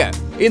போறதுக்காக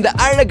இந்த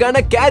அழகான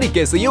கேரி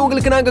கேஸையும்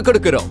உங்களுக்கு நாங்க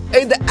கொடுக்கிறோம்.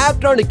 இந்த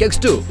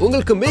Abtronicx2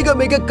 உங்களுக்கு மிக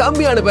மிக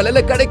கம்மியான விலையில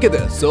கிடைக்குது.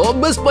 சோ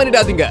மிஸ்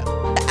பண்ணிடாதீங்க.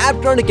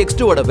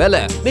 Abtronicx2 ஓட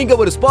விலை நீங்க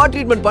ஒரு ஸ்பாட்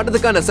ட்ரீட்மெண்ட்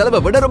பண்றதுக்கான செலவை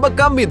விட ரொம்ப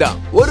கம்மி தான்.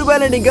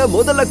 ஒருவேளை நீங்க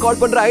முதல்ல கால்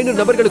பண்ற 500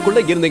 நபர்களுக்குள்ள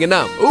இருந்தீங்கன்னா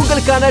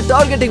உங்களுக்கான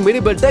டார்கெட்டிங்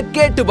மினி பெல்ட்டை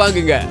கேட்டு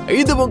வாங்குங்க.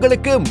 இது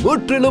உங்களுக்கு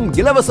முற்றிலும்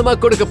இலவசமா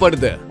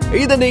கொடுக்கப்படுது.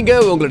 இத நீங்க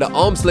உங்களோட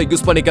ஆர்ம்ஸ்ல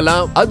யூஸ்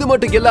பண்ணிக்கலாம். அது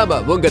மட்டும் இல்லாம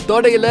உங்க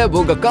தொடையில,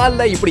 உங்க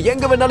கால்ல இப்படி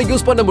எங்க வேணாலும்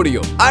யூஸ் பண்ண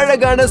முடியும்.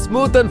 அழகான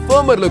ஸ்மூத் அண்ட்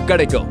ஃபர்மர் லுக்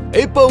கிடைக்கும்.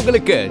 இப்போ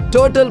உங்களுக்கு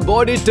டோட்டல்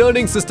பாடி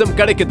டர்னிங் சிஸ்டம்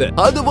கிடைக்குது.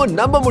 அதுவும்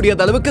நம்ப முடியாத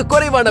அளவுக்கு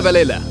குறைவான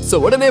விலையில. சோ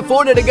உடனே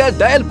போன் எடுங்க,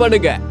 டயல்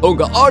பண்ணுங்க,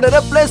 உங்க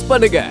ஆர்டரை பிளேஸ்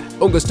பண்ணுங்க.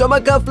 உங்க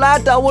ஸ்டொமக்க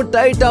பிளாட்டாவும்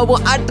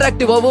டைட்டாவும்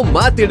அட்ராக்டிவாவும்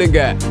மாத்திடுங்க.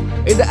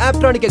 இந்த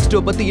Abtronicx2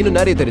 பத்தி இன்னும்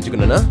நிறைய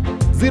தெரிஞ்சுக்கணும்னா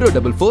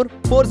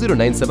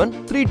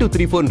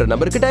 04440973234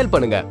 நம்பருக்கு டயல்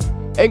பண்ணுங்க.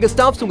 எங்க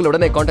ஸ்டாஃப்ஸ் உங்களை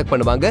உடனே காண்டாக்ட்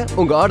பண்ணுவாங்க,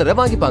 உங்க ஆர்டரை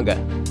வாங்கிப்பாங்க.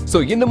 சோ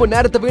இன்னமும்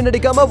நேரத்தை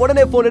வீணடிக்காம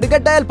உடனே போன் எடுக்க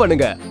டயல்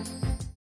பண்ணுங்க.